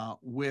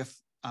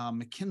with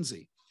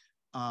McKinsey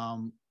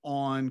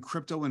on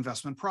crypto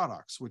investment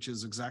products, which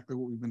is exactly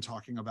what we've been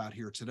talking about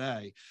here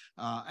today.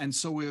 And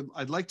so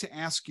I'd like to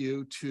ask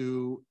you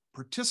to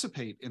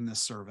participate in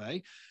this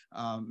survey.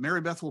 Mary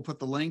Beth will put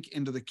the link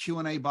into the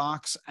Q&A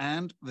box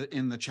and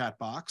in the chat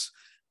box.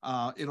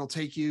 It'll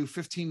take you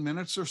 15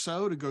 minutes or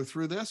so to go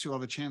through this. You'll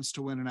have a chance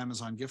to win an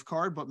Amazon gift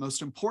card, but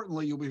most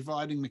importantly, you'll be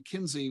providing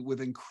McKinsey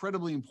with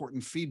incredibly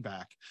important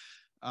feedback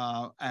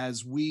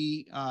as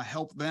we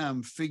help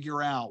them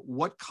figure out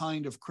what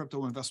kind of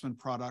crypto investment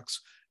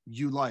products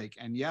you like.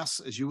 And yes,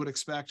 as you would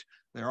expect,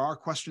 there are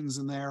questions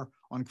in there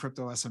on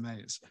crypto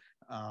SMAs.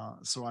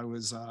 So I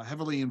was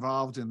heavily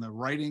involved in the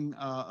writing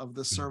of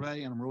this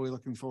survey, and I'm really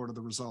looking forward to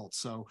the results.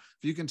 So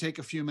if you can take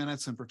a few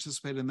minutes and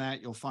participate in that,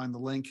 you'll find the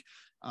link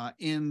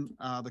in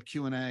the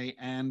Q&A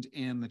and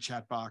in the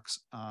chat box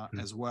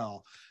as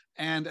well.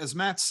 And as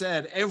Matt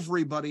said,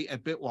 everybody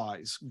at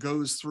Bitwise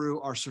goes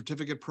through our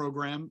certificate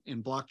program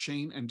in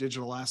blockchain and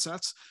digital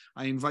assets.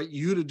 I invite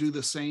you to do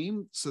the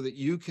same so that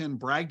you can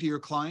brag to your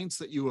clients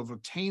that you have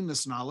obtained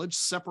this knowledge,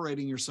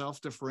 separating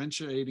yourself,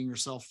 differentiating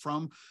yourself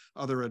from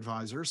other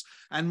advisors.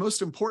 And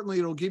most importantly,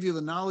 it'll give you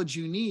the knowledge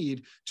you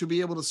need to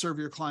be able to serve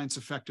your clients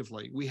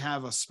effectively. We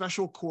have a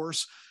special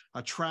course,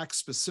 a track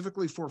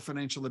specifically for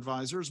financial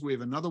advisors. We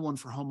have another one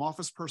for home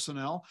office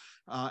personnel,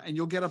 and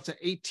you'll get up to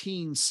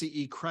 18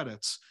 CE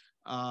credits.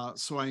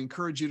 So I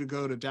encourage you to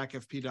go to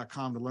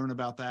dacfp.com to learn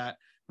about that.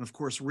 And of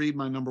course, read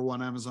my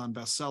 #1 Amazon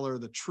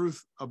bestseller, The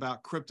Truth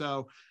About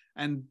Crypto,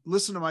 and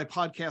listen to my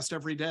podcast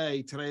every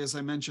day. Today, as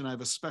I mentioned, I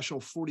have a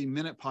special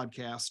 40-minute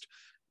podcast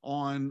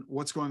on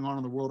what's going on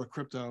in the world of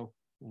crypto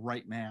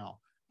right now.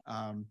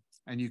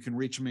 And you can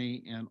reach me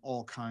in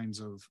all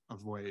kinds of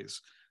ways.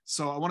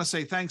 So I want to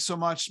say thanks so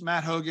much,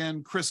 Matt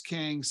Hogan, Chris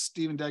King,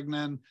 Stephen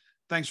Degnan.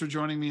 Thanks for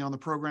joining me on the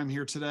program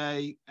here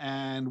today.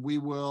 And we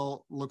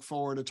will look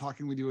forward to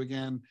talking with you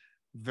again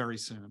very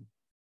soon.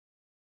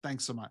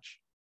 Thanks so much.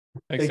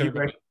 Thanks,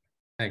 everybody.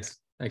 Thanks,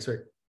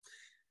 Rick.